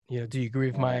 do you agree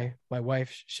with Yeah. my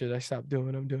wife? Should I stop doing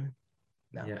what I'm doing?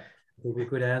 No. Yeah, I think we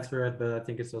could answer it, but I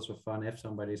think it's also fun if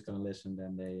somebody's going to listen,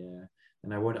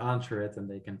 then I won't answer it, and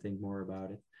they can think more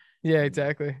about it. Yeah, And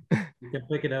exactly. we can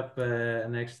pick it up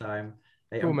next time.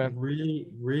 Hey, Cool, I'm man. really,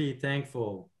 really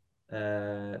thankful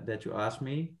that you asked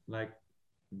me, like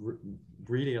re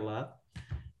really a lot,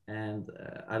 and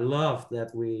I love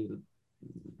that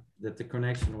the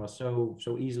connection was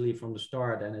so easily from the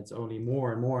start, and it's only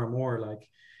more and more and more like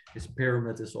this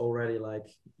pyramid is already like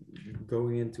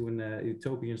going into an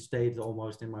utopian state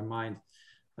almost in my mind,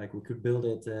 like we could build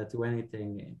it to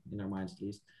anything in our minds at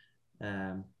least.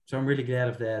 So I'm really glad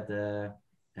of that,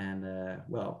 and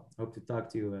well, hope to talk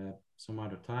to you some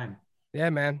other time. Yeah,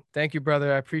 man. Thank you,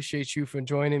 brother. I appreciate you for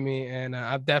joining me, and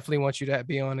I definitely want you to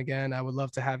be on again. I would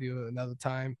love to have you another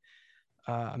time.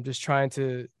 I'm just trying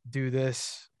to do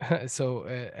this, so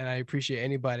and I appreciate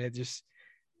anybody that just,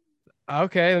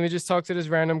 okay, let me just talk to this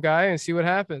random guy and see what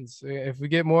happens. If we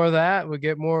get more of that, we'll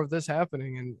get more of this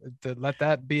happening, and to let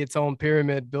that be its own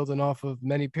pyramid, building off of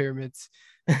many pyramids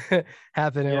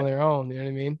happening Yeah, on their own. You know what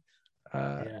I mean?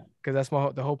 yeah, Because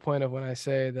that's the whole point of when I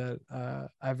say that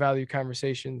I value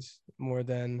conversations more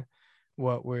than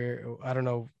what we're. I don't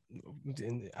know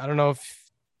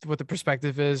if what the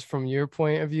perspective is from your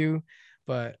point of view,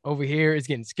 but over here it's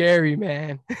getting scary,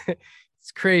 man.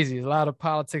 It's crazy. A lot of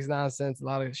politics nonsense, a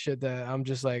lot of shit that I'm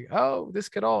just like, oh, this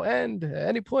could all end at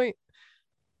any point.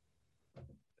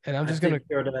 And I'm I just gonna, think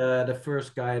you're the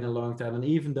first guy in a long time, and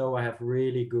even though I have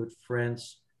really good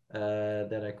friends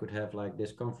that I could have like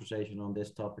this conversation on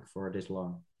this topic for this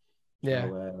long. So yeah,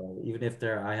 even if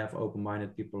I have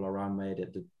open-minded people around me,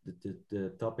 that the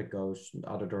topic goes the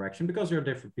other direction because they're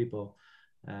different people.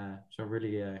 So I'm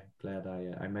really glad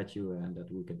I met you and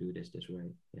that we can do this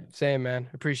way. Yeah. Same, man.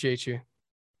 Appreciate you.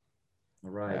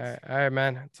 All right. All right,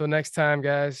 man. Until next time,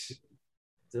 guys.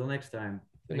 Till next time.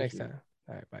 Till Thank next you. time.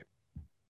 All right, bye.